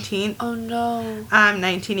 19th. Oh, no.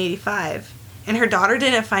 1985. And her daughter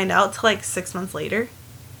didn't find out till, like, 6 months later.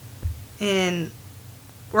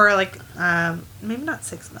 Or, like, maybe not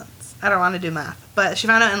 6 months. I don't want to do math. But she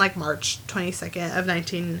found out in, like, March 22nd of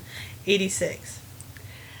 1986.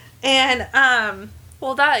 And,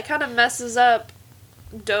 well, that kind of messes up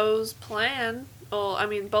Doe's plan. Well, I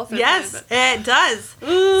mean, both of them. Yes, it does.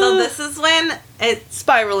 So this is when it's...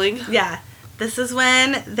 Spiraling. Yeah. This is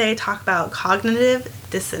when they talk about cognitive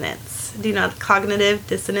dissonance. Do you know what cognitive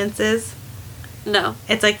dissonance is? No.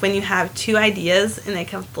 It's like when you have two ideas and they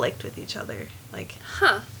conflict with each other. Like...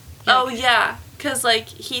 Huh. Oh, yeah. because, like,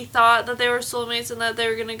 he thought that they were soulmates and that they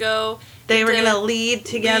were going to go... They were going to lead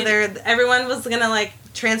together. Everyone was going to, like,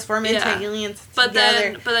 transform into aliens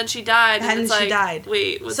together. But then she died. And she died.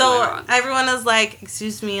 Wait, what's going on? So everyone was like,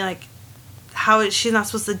 excuse me, like, how is she not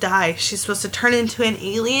supposed to die? She's supposed to turn into an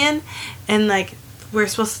alien, and, like, we're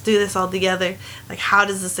supposed to do this all together. Like, how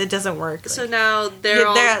does this... It doesn't work. Like, so now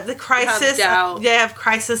they're the crisis... They have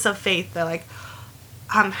crisis of faith. They're like,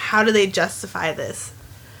 how do they justify this?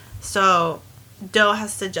 So Doe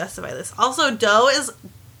has to justify this. Also, Doe is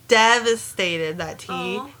devastated that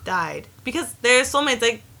T died, because they're soulmates.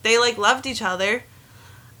 Like, they like loved each other.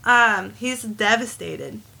 He's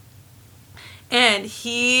devastated, and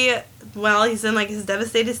while he's in like his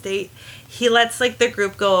devastated state, he lets like the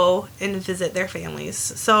group go and visit their families.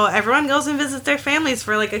 So everyone goes and visits their families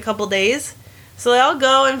for like a couple days. So they all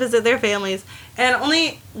go and visit their families, and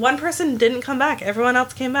only one person didn't come back. Everyone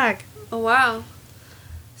else came back. Oh, wow.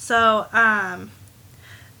 So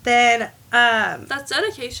then that's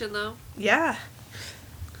dedication, though. Yeah.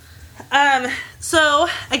 So,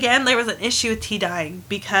 again, there was an issue with T dying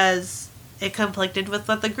because it conflicted with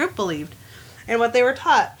what the group believed and what they were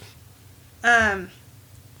taught.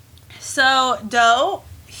 So, Doe,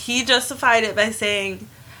 he justified it by saying,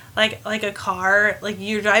 like a car, like,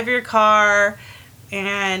 you drive your car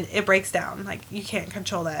and it breaks down. Like, you can't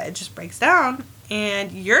control that. It just breaks down,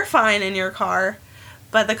 and you're fine in your car,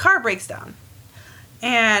 but the car breaks down.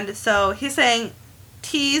 And so he's saying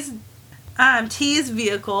T's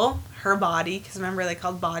vehicle, her body, because remember they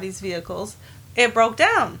called bodies vehicles, it broke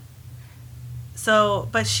down. So,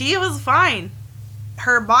 but she was fine.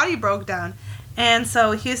 Her body broke down. And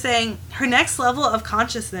so he was saying her next level of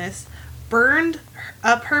consciousness burned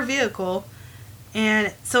up her vehicle.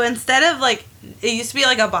 And so instead of like, it used to be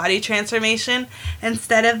like a body transformation,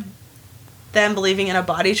 instead of them believing in a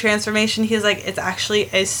body transformation, he's like, it's actually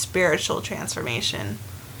a spiritual transformation.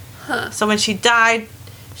 Huh. So when she died,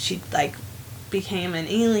 she like became an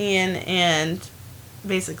alien, and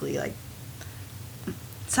basically like,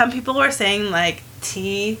 some people were saying like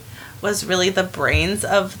T was really the brains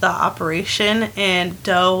of the operation, and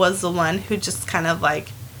Doe was the one who just kind of like,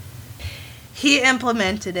 he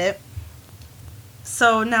implemented it.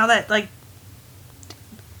 So now that like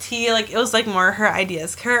T, like, it was like more her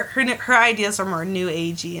ideas. Her ideas are more new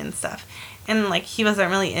agey and stuff, and like he wasn't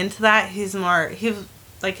really into that. His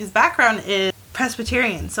background is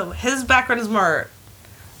Presbyterian, so his background is more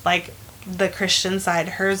like the Christian side.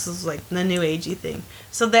 Hers is like the new agey thing.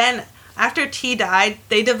 So then after T died,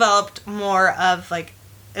 they developed more of like,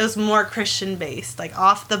 it was more Christian based, like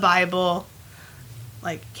off the Bible.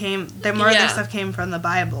 Like of their stuff came from the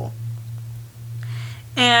Bible.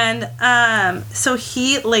 And so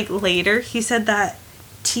he like later he said that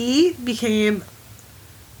T became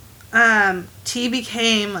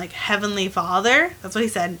like Heavenly Father. That's what he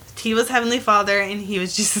said. T was Heavenly Father and he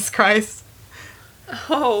was Jesus Christ.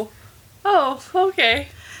 Oh, okay.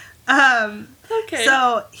 Okay.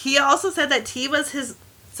 So he also said that T was his.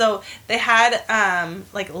 So they had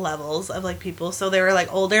like levels of like people. So there were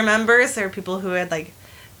like older members. There were people who had like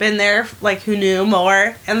been there, like who knew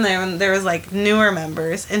more, and then there was like newer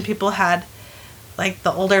members, and people had like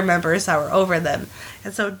the older members that were over them.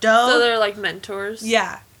 And so Doe. So they're like mentors.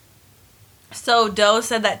 Yeah. So Doe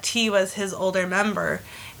said that T was his older member,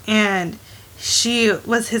 and she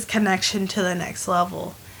was his connection to the next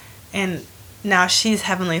level, and now she's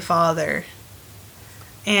Heavenly Father.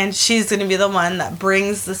 And she's going to be the one that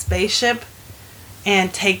brings the spaceship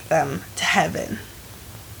and take them to heaven.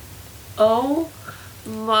 Oh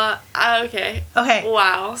my... Okay. Okay.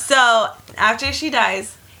 Wow. So, after she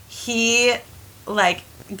dies, he, like,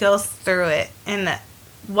 goes through it. And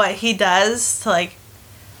what he does to, like,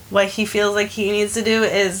 what he feels like he needs to do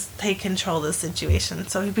is take control of the situation.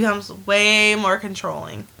 So, he becomes way more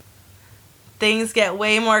controlling. Things get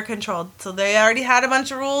way more controlled. So, they already had a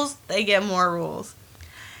bunch of rules. They get more rules.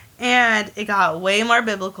 And it got way more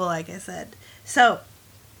biblical, like I said. So,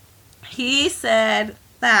 he said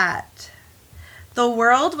that the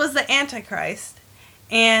world was the Antichrist,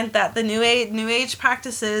 and that the New Age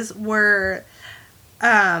practices were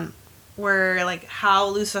like how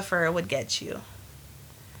Lucifer would get you.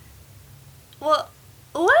 Well,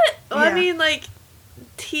 what? Well, Yeah. I mean, like,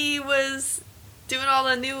 T was doing all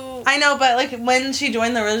the new... I know, but like when she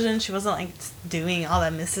joined the religion, she wasn't like doing all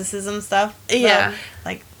that mysticism stuff. Yeah. So,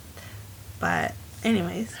 like, but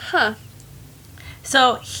anyways. Huh.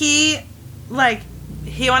 So he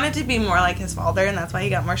wanted to be more like his father, and that's why he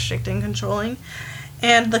got more strict and controlling.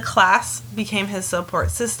 And the class became his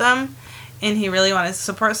support system, and he really wanted his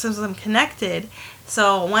support system connected.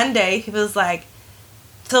 So one day he was like,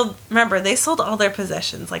 So remember, they sold all their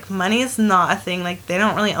possessions. Like, money is not a thing. Like, they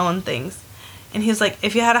don't really own things. And he was like,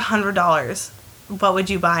 if you had $100, what would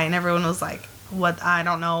you buy? And everyone was like, what? I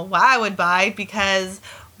don't know what I would buy, because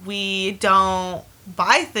we don't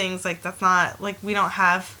buy things. Like, that's not, like, we don't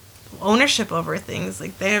have ownership over things.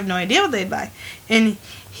 Like, they have no idea what they'd buy. And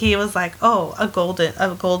he was like, oh, a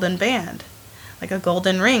golden band, like a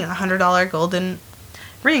golden ring, $100 golden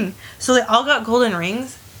ring. So they all got golden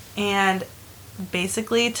rings, and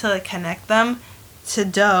basically to connect them to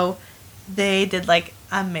Doe, they did like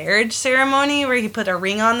a marriage ceremony where he put a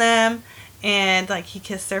ring on them and like he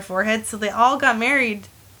kissed their forehead. So they all got married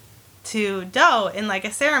to Doe in like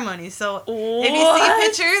a ceremony. So if you see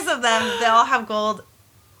pictures of them, they all have gold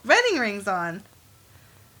wedding rings on.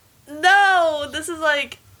 No, this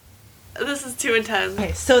is too intense.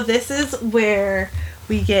 Okay, so this is where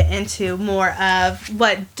we get into more of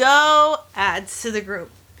what Doe adds to the group.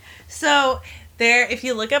 So there, if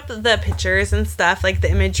you look up the pictures and stuff, like the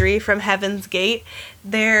imagery from Heaven's Gate,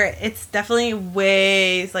 there, it's definitely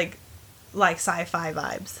way like sci-fi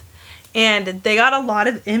vibes. And they got a lot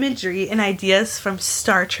of imagery and ideas from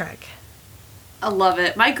Star Trek. I love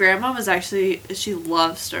it. My grandma she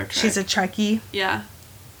loves Star Trek. She's a Trekkie. Yeah.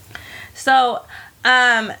 So,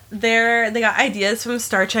 they got ideas from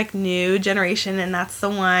Star Trek New Generation, and that's the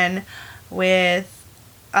one with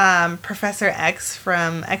Professor X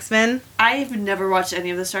from X-Men. I've never watched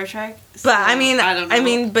any of the Star Trek. So But I don't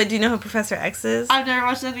know. but do you know who Professor X is? I've never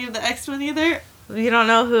watched any of the X-Men either. You don't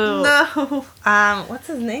know who? No. What's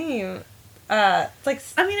his name? It's like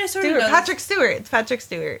I mean, I sort of Stewart. know. Patrick Stewart. It's Patrick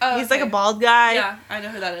Stewart. Oh, he's like okay. a bald guy. Yeah, I know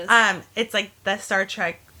who that is. It's like the Star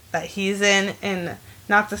Trek that he's in, and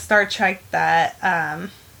not the Star Trek that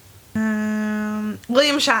William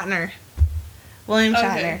Shatner. William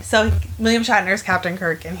Shatner. Okay. So William Shatner is Captain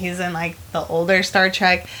Kirk, and he's in like the older Star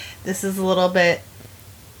Trek. This is like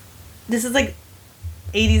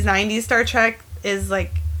 80s, 90s Star Trek is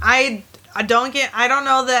like, I don't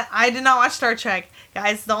know that, I did not watch Star Trek.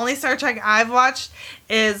 Guys, the only Star Trek I've watched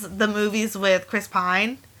is the movies with Chris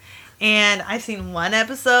Pine. And I've seen one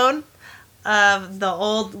episode of the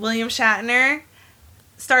old William Shatner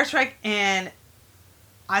Star Trek, and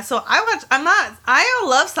I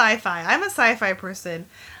love sci-fi. I'm a sci-fi person.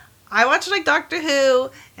 I watch like Doctor Who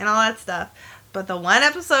and all that stuff. But the one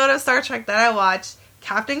episode of Star Trek that I watched,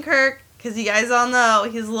 Captain Kirk, because you guys all know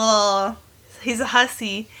he's a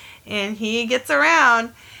hussy, and he gets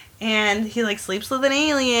around, and he like sleeps with an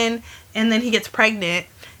alien, and then he gets pregnant.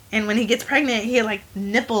 And when he gets pregnant, he like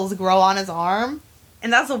nipples grow on his arm.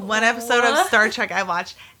 And that's the one episode of Star Trek I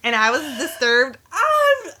watched, and I was disturbed.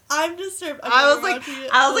 I'm disturbed. I was like,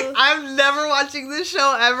 I'm never watching this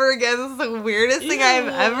show ever again. This is the weirdest thing I've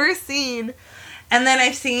ever seen. And then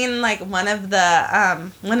I've seen like one of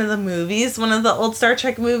the movies, one of the old Star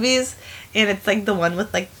Trek movies, and it's like the one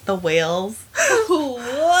with like the whales.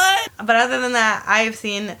 What? But other than that, I've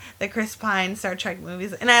seen the Chris Pine Star Trek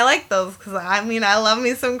movies, and I like those because I love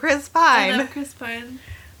me some Chris Pine. I love Chris Pine.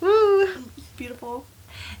 Woo! Beautiful.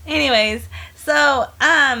 Anyways, so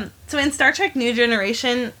in Star Trek New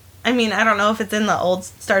Generation, I don't know if it's in the old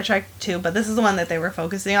Star Trek too, but this is the one that they were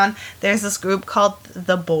focusing on. There's this group called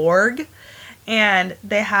the Borg, and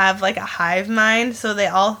they have like a hive mind, so they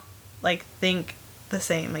all like think the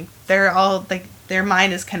same. Like they're all like their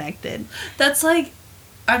mind is connected. That's like,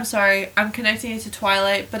 I'm sorry, I'm connecting it to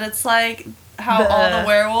Twilight, but it's like how all the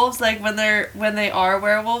werewolves, like when they are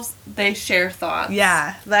werewolves, they share thoughts.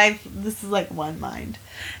 Yeah, like this is like one mind.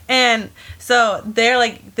 And so they're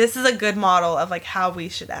like, this is a good model of like how we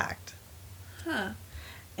should act. Huh.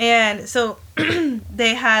 And so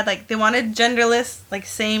they wanted genderless like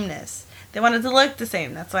sameness. They wanted to look the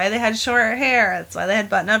same. That's why they had short hair. That's why they had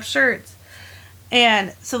button-up shirts.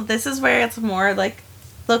 And so this is where it's more like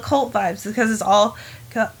the cult vibes,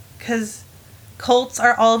 because cults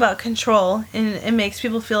are all about control, and it makes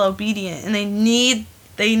people feel obedient, and they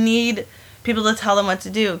need people to tell them what to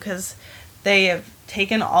do, because they have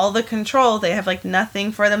taken all the control. They have like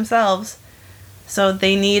nothing for themselves, so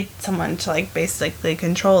they need someone to like basically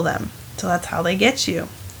control them. So that's how they get you.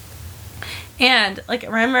 And like,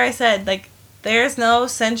 remember I said like there's no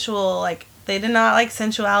sensual, like they did not like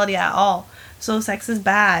sensuality at all, so sex is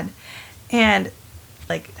bad. And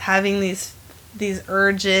like having these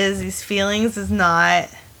urges, these feelings is not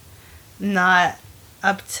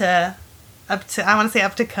up to I want to say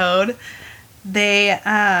up to code. They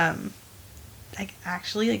like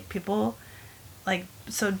actually like people like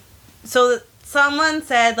so someone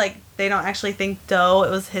said like they don't actually think Doe, it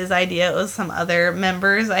was his idea, it was some other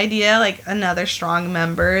member's idea, like another strong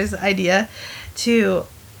member's idea to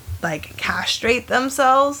like castrate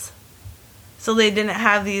themselves. so they didn't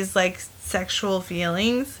have these like sexual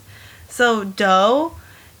feelings. So Doe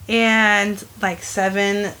and like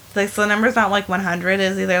 7, like, so the number's not like 100,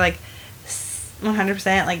 is either like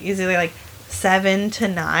 100%, like is either like 7 to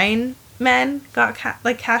 9 men got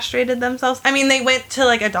castrated themselves. I mean, they went to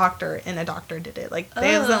like a doctor and a doctor did it. Like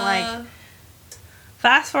they wasn't like.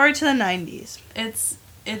 Fast forward to the 90s. It's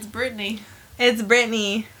Britney. It's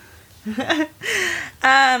Britney.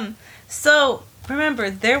 So remember,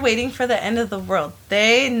 they're waiting for the end of the world.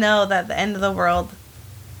 They know that the end of the world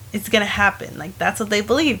is gonna happen. Like, that's what they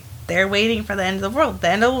believe. They're waiting for the end of the world. The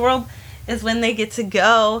end of the world is when they get to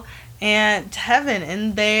go and to heaven,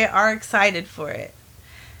 and they are excited for it.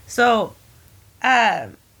 So,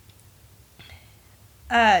 Doe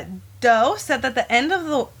said that the end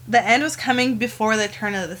was coming before the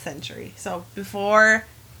turn of the century. So before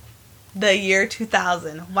the year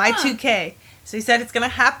 2000, Y2K. So he said it's gonna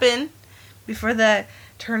happen before the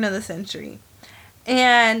turn of the century,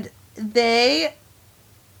 and they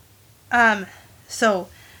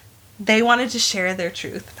wanted to share their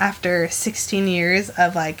truth after 16 years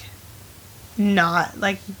of like not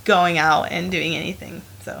like going out and doing anything.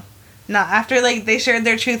 So not after like they shared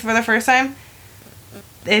their truth for the first time.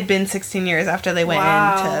 It had been 16 years after they went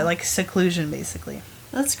into like seclusion, basically.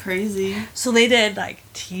 That's crazy. So they did like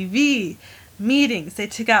TV meetings. They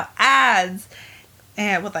took out ads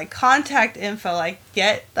and with like contact info, like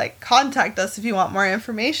contact us if you want more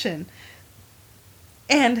information.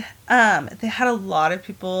 And they had a lot of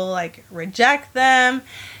people like reject them,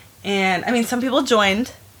 and I mean, some people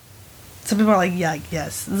joined. Some people are like, yeah,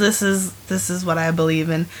 yes, this is what I believe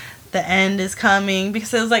in. The end is coming,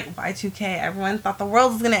 because it was like Y2K. Everyone thought the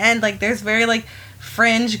world was gonna end. Like, there's very like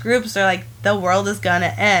fringe groups that are like, the world is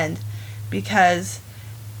gonna end because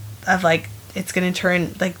of like it's gonna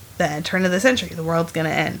turn like the turn of the century. The world's gonna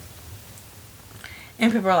end.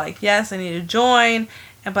 And people are like, yes, I need to join.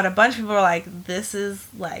 But a bunch of people are like, this is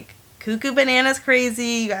like cuckoo bananas crazy.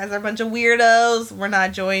 You guys are a bunch of weirdos. We're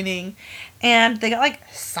not joining. And they got like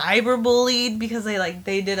cyberbullied because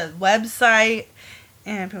they did a website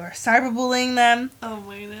and people are cyberbullying them. Oh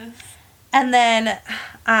my goodness. And then,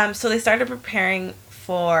 so they started preparing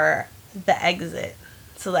for the exit.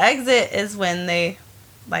 So the exit is when they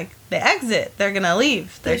exit. They're gonna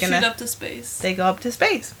leave. They shoot up to space. They go up to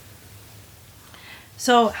space.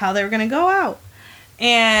 So how they were gonna go out.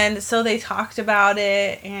 And so they talked about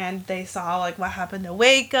it, and they saw like what happened to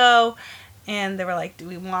Waco, and they were like, do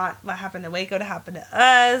we want what happened to Waco to happen to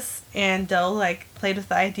us? And Doe like played with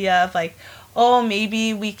the idea of like, oh,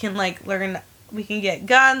 maybe we can like we can get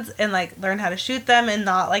guns and like learn how to shoot them and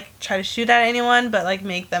not like try to shoot at anyone, but like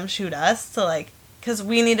make them shoot us. So like, because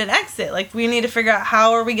we need an exit. Like, we need to figure out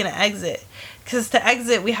how are we going to exit. Because to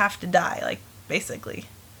exit, we have to die, like, basically.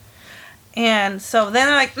 And so then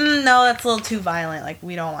they're like, no, that's a little too violent. Like,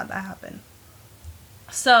 we don't want that to happen.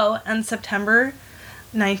 So, in September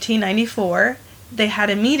 1994, they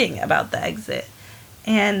had a meeting about the exit.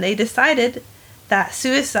 And they decided that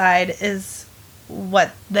suicide is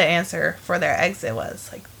what the answer for their exit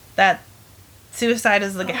was. Like, that suicide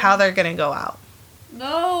is like how they're going to go out.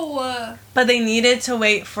 No. But they needed to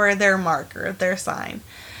wait for their marker, their sign.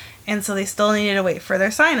 And so they still needed to wait for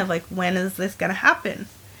their sign of like, when is this going to happen?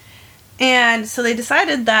 And so they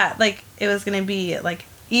decided that like it was going to be like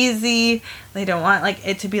easy. They don't want like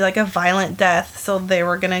it to be like a violent death. So they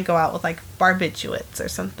were going to go out with like barbiturates or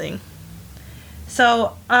something.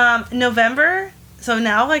 So November. So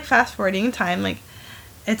now like fast forwarding time, like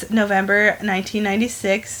it's November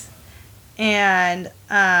 1996. And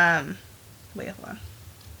wait, hold on.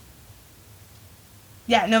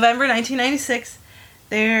 Yeah, November 1996,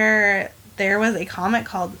 there was a comet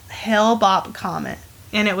called Hale-Bopp Comet.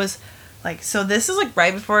 And it was, like, so this is, like,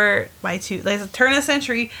 right before Y2, like, the turn of the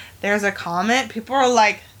century, there's a comet. People are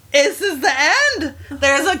like, is this the end?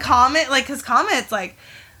 There's a comet, like, because comets, like,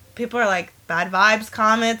 people are like, bad vibes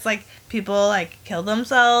comets, like, people, like, kill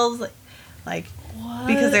themselves, like what?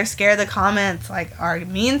 Because they're scared the comets, like, are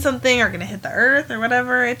mean something, or gonna hit the earth, or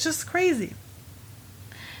whatever. It's just crazy.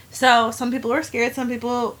 So, some people were scared, some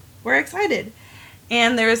people were excited.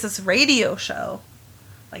 And there was this radio show,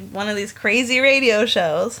 like one of these crazy radio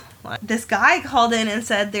shows. This guy called in and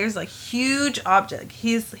said there's a huge object.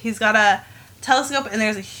 He's got a telescope, and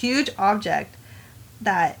there's a huge object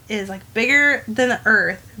that is like bigger than the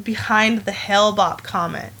Earth behind the Hale-Bopp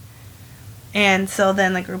Comet. And so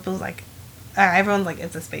then the group was like, everyone's like,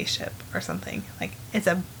 it's a spaceship or something. Like, it's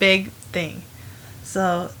a big thing.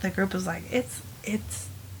 So the group was like, it's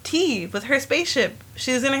T with her spaceship.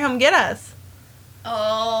 She's gonna come get us.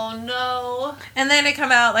 Oh no. And then it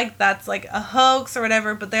come out like that's like a hoax or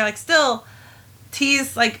whatever, but they're like, still,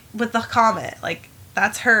 T's, like, with the comet. Like,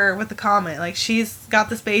 that's her with the comet. Like, she's got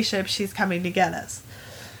the spaceship. She's coming to get us.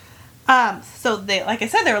 So they, like I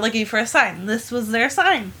said, they were looking for a sign. This was their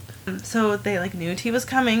sign. So they, like, knew T was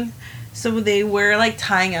coming. So they were, like,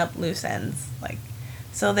 tying up loose ends. Like,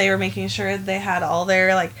 so they were making sure they had all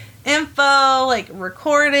their, like, info, like,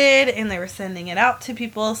 recorded, and they were sending it out to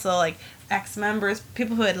people. So, like, ex-members,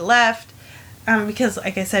 people who had left, because,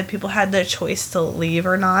 like I said, people had their choice to leave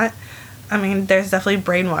or not. I mean, there's definitely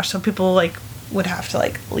brainwash, so people, like, would have to,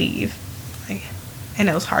 like, leave. Like, and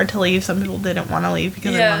it was hard to leave. Some people didn't want to leave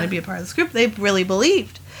because they wanted to be a part of this group. They really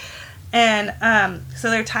believed. And,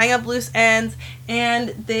 so they're tying up loose ends, and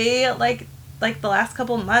they, like the last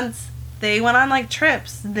couple months, they went on, like,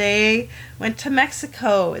 trips. They went to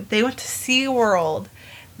Mexico. They went to SeaWorld.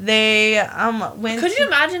 They, went Could you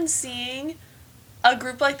imagine seeing a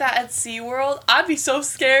group like that at SeaWorld? I'd be so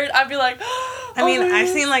scared. I'd be like, I mean, I've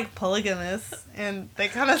seen, like, polygamists, and they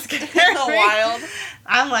kind of scare me. Wild.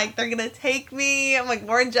 I'm like, they're gonna take me. I'm like,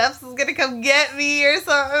 Warren Jeffs is gonna come get me or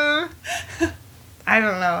something. I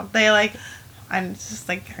don't know. They, like, I'm just,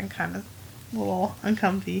 like, I'm kind of a little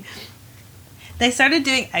uncomfy. They started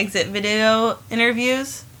doing exit video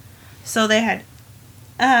interviews. So they had,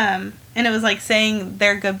 and it was, like, saying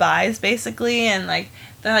their goodbyes, basically, and, like,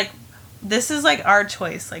 they're like, this is, like, our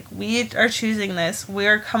choice. Like, we are choosing this.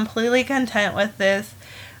 We're completely content with this.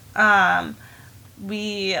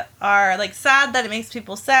 We are, like, sad that it makes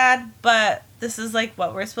people sad, but this is, like,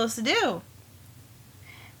 what we're supposed to do.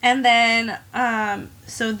 And then,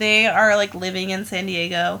 so they are, like, living in San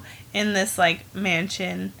Diego in this, like,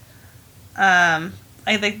 mansion.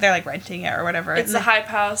 I think they're, like, renting it or whatever. It's a hype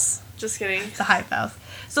house. Just kidding. It's a hype house.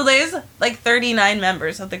 So there's, like, 39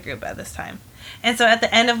 members of the group at this time. And so at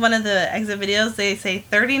the end of one of the exit videos, they say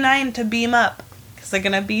 39 to beam up. Because they're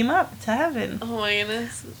going to beam up to heaven. Oh my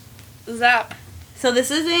goodness. Zap. So this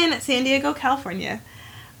is in San Diego, California.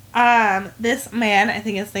 This man, I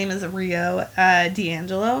think his name is Rio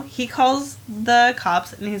D'Angelo, he calls the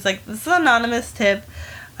cops and he's like, this is an anonymous tip.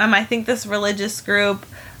 I think this religious group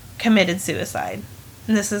committed suicide.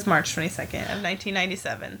 And this is March 22nd of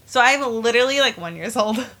 1997. So I'm literally, like, 1 year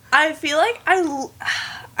old. I feel like I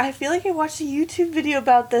watched a YouTube video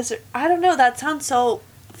about this. Or, I don't know. That sounds so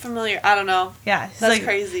familiar. I don't know. Yeah. That's like,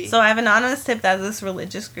 crazy. So I have an anonymous tip that this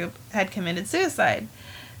religious group had committed suicide.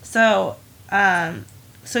 So,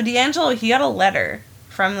 so D'Angelo, he got a letter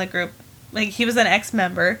from the group. Like, he was an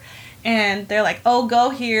ex-member. And they're like, oh, go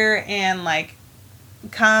here and, like,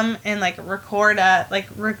 come and, like, record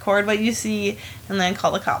what you see and then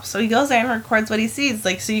call the cops. So he goes there and records what he sees.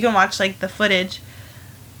 Like, so you can watch, like, the footage.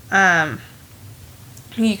 You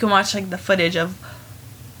can watch, like, the footage of,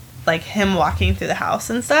 like, him walking through the house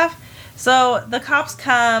and stuff. So the cops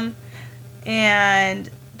come and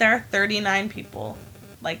there are 39 people,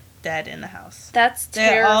 like, dead in the house. That's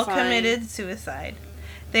terrifying. They all committed suicide.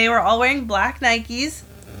 They were all wearing black Nikes.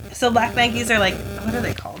 So black Nikes are, like, what are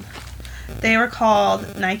they called? They were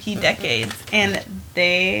called Nike Decades, and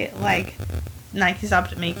they, like, Nike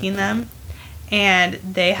stopped making them, and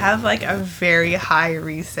they have, like, a very high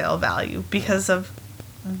resale value because of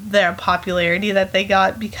their popularity that they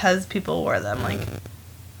got because people wore them, like,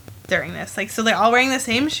 during this. Like, so they're all wearing the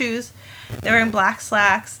same shoes. They're wearing black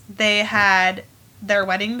slacks. They had their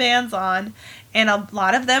wedding bands on, and a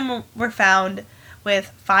lot of them were found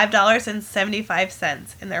with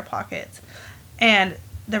 $5.75 in their pockets. And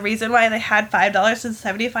the reason why they had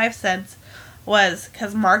 $5.75 was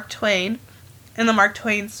because Mark Twain, in the Mark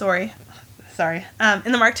Twain story,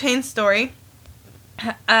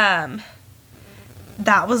 that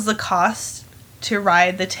was the cost to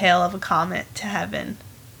ride the tail of a comet to heaven.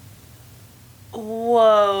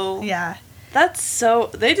 Whoa. Yeah. That's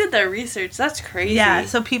so... They did their research. That's crazy. Yeah,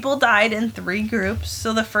 so people died in 3 groups.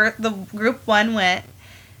 So the group 1 went,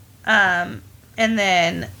 and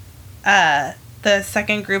then, the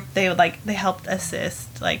second group, they helped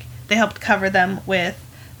assist. Like, they helped cover them with,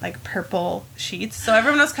 like, purple sheets. So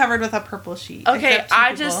everyone was covered with a purple sheet. Okay,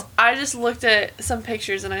 I just looked at some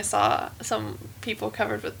pictures and I saw some people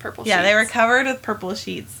covered with purple sheets. Yeah, they were covered with purple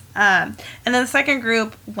sheets. And then the second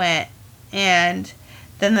group went, and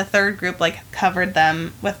then the third group, like, covered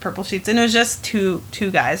them with purple sheets. And it was just two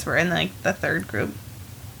guys were in, like, the third group.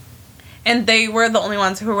 And they were the only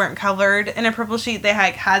ones who weren't covered in a purple sheet. They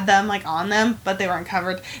had them, like, on them, but they weren't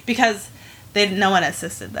covered because no one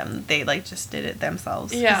assisted them. They, like, just did it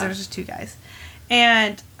themselves. Yeah. Because there was just 2 guys.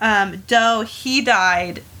 And Doe, he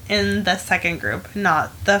died in the second group,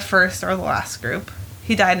 not the first or the last group.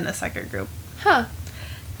 He died in the second group. Huh.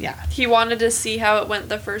 Yeah. He wanted to see how it went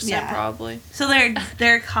the first time, probably. So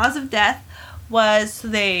their cause of death was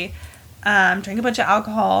they drank a bunch of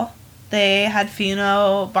alcohol. They had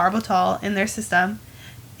phenobarbital in their system,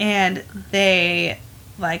 and they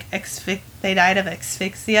they died of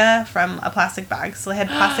asphyxia from a plastic bag. So they had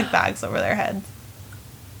plastic bags over their heads.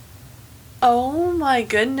 Oh my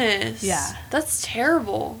goodness. Yeah. That's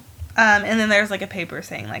terrible. And then there's like a paper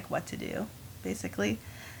saying like what to do, basically.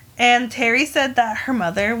 And Terry said that her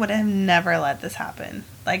mother would have never let this happen.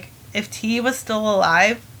 Like, if T was still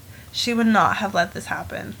alive, she would not have let this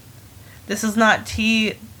happen. This is not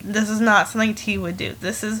something T would do.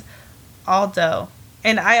 This is all Doe.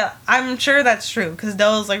 And I'm sure that's true, because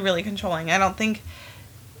Doe is like really controlling. I don't think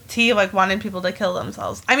T like wanted people to kill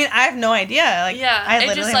themselves. I mean, I have no idea. Like, yeah, I it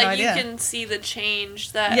literally just have like no idea. you can see the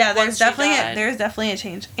change that. Yeah, there's definitely a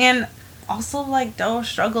change. And also, like, Doe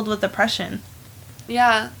struggled with depression.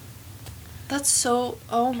 Yeah. That's so...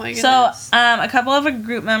 Oh my goodness. So, a couple of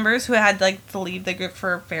group members who had, like, to leave the group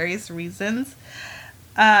for various reasons,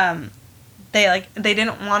 they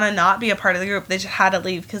didn't want to not be a part of the group. They just had to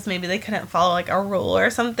leave because maybe they couldn't follow, like, a rule or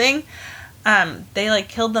something. They, like,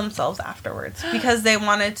 killed themselves afterwards because they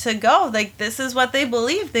wanted to go. Like, this is what they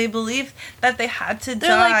believed. They believed that they had to die.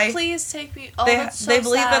 They're like, please take me... Oh, that's so They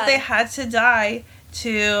believed sad. that they had to die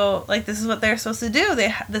to, like, this is what they're supposed to do.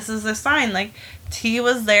 This is a sign. Like, T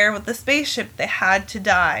was there with the spaceship. They had to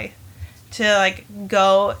die to, like,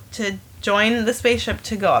 go to join the spaceship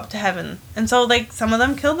to go up to heaven. And so, like, some of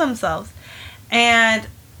them killed themselves. And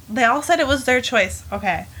they all said it was their choice.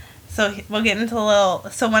 Okay. So we'll get into a little...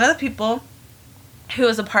 So one of the people who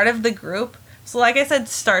was a part of the group... So like I said,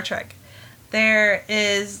 Star Trek. There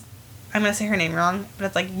is... I'm going to say her name wrong, but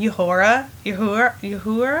it's like Uhura?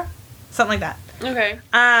 Something like that. Okay.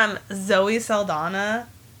 Zoe Saldana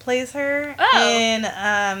plays her Oh. in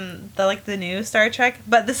the new Star Trek,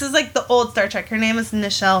 but this is like the old Star Trek. Her name is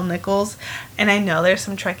Nichelle Nichols, and I know there's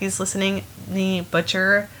some Trekkies listening. Me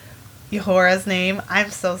butcher Uhura's name. I'm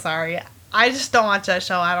so sorry. I just don't watch that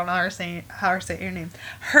show. I don't know how to say your name.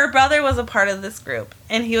 Her brother was a part of this group,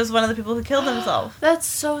 and he was one of the people who killed himself. That's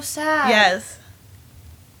so sad. Yes.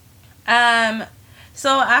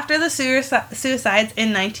 So after the suicides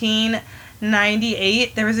in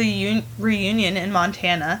 1998, there was a reunion in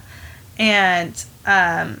Montana, and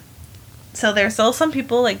so there's still some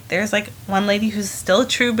people, like, there's like one lady who's still a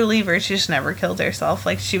true believer. She just never killed herself.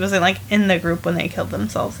 Like, she wasn't like in the group when they killed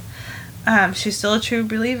themselves. She's still a true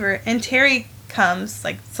believer. And Terry comes,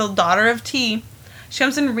 like, so daughter of T, she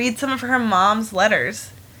comes and reads some of her mom's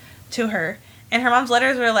letters to her, and her mom's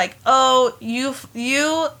letters were like, oh, you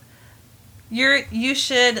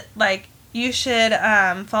should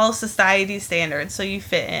follow society standards so you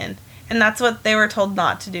fit in. And that's what they were told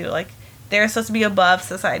not to do. Like, they're supposed to be above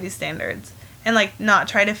society standards and, like, not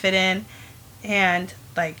try to fit in. And,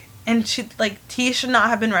 like, and she, like, T should not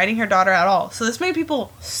have been writing her daughter at all. So this made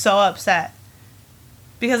people so upset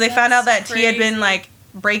because they found out that crazy. T had been, like,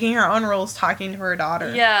 breaking her own rules talking to her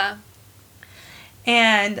daughter. Yeah.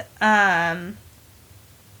 And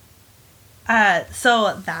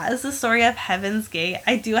so that is the story of Heaven's Gate.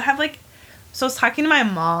 I do have, like, so I was talking to my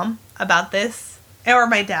mom about this, or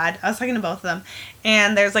my dad. I was talking to both of them.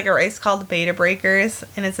 And there's, like, a race called Beta Breakers,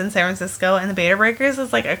 and it's in San Francisco. And the Beta Breakers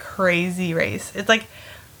is, like, a crazy race. It's like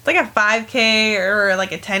a 5K or,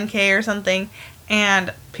 like, a 10K or something.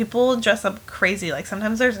 And people dress up crazy. Like,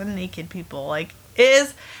 sometimes there's naked people. Like,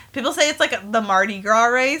 people say it's, like, the Mardi Gras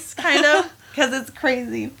race, kind of, because it's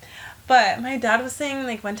crazy. But my dad was saying,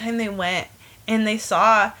 like, one time they went and they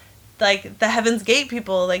saw, like, the Heaven's Gate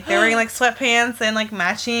people. Like, they're wearing, like, sweatpants and, like,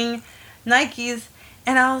 matching Nikes.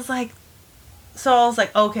 And I was like,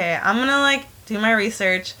 okay, I'm gonna, like, do my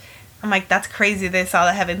research. I'm like, that's crazy they saw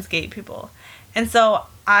the Heaven's Gate people. And so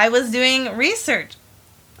I was doing research.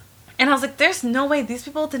 And I was like, there's no way these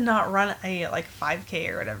people did not run a, like, 5K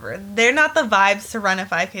or whatever. They're not the vibes to run a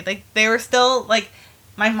 5K. Like, they were still, like,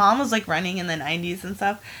 my mom was, like, running in the 90s and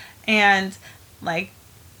stuff. And, like,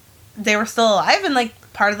 they were still alive in, like,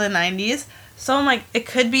 part of the 90s. So I'm like, it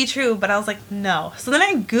could be true. But I was like, no. So then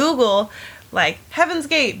I Google, like, Heaven's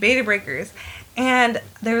Gate, Beta Breakers. And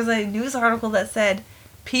there was a news article that said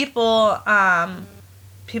people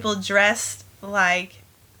dressed like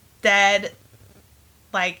dead,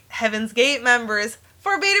 like, Heaven's Gate members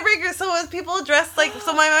for Beta Breakers. So it was people dressed like,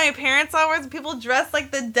 so my parents saw was people dressed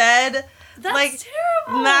like the dead, That's like,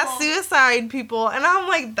 terrible. mass suicide people. And I'm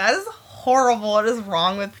like, that is horrible. What is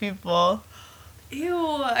wrong with people? Ew,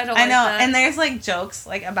 I don't I like know, that. and there's, like, jokes,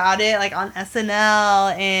 like, about it, like, on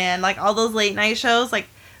SNL and, like, all those late night shows, like,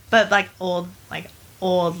 but, like, old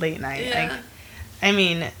late night. Yeah. Like, I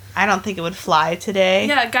mean, I don't think it would fly today.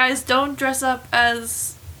 Yeah, guys, don't dress up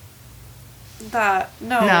as that.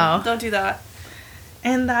 No. Don't do that.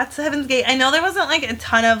 And that's Heaven's Gate. I know there wasn't, like, a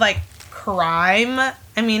ton of, like, crime.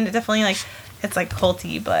 I mean, it definitely, like, it's, like,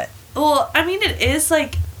 culty, but... Well, I mean, it is,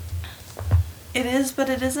 like... It is, but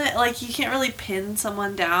it isn't, like, you can't really pin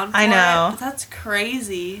someone down for I know. it. That's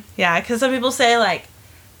crazy. Yeah, because some people say, like,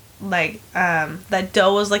 that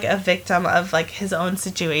Doe was, like, a victim of, like, his own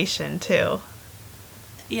situation, too.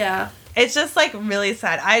 Yeah. It's just, like, really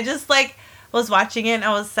sad. I just, like, was watching it and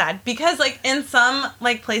I was sad. Because, like, in some,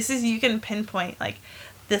 like, places you can pinpoint, like,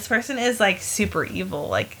 this person is, like, super evil,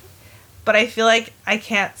 like, but I feel like I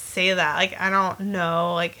can't say that. Like, I don't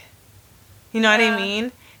know, like, you know what I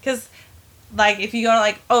mean? Because... Like, if you go to,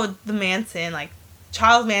 like, oh, the Manson, like,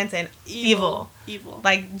 Charles Manson, evil.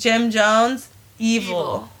 Like, Jim Jones,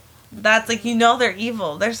 evil. That's, like, you know they're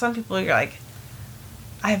evil. There's some people you're like,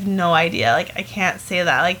 I have no idea. Like, I can't say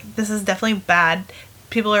that. Like, this is definitely bad.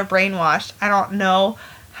 People are brainwashed. I don't know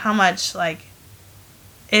how much, like,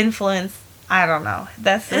 influence. I don't know.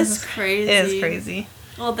 It's crazy. It is crazy.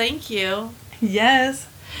 Well, thank you. Yes.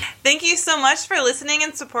 Thank you so much for listening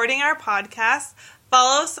and supporting our podcast.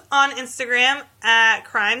 Follow us on Instagram at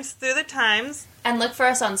Crimes Through the Times. And look for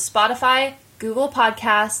us on Spotify, Google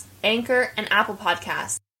Podcasts, Anchor, and Apple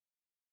Podcasts.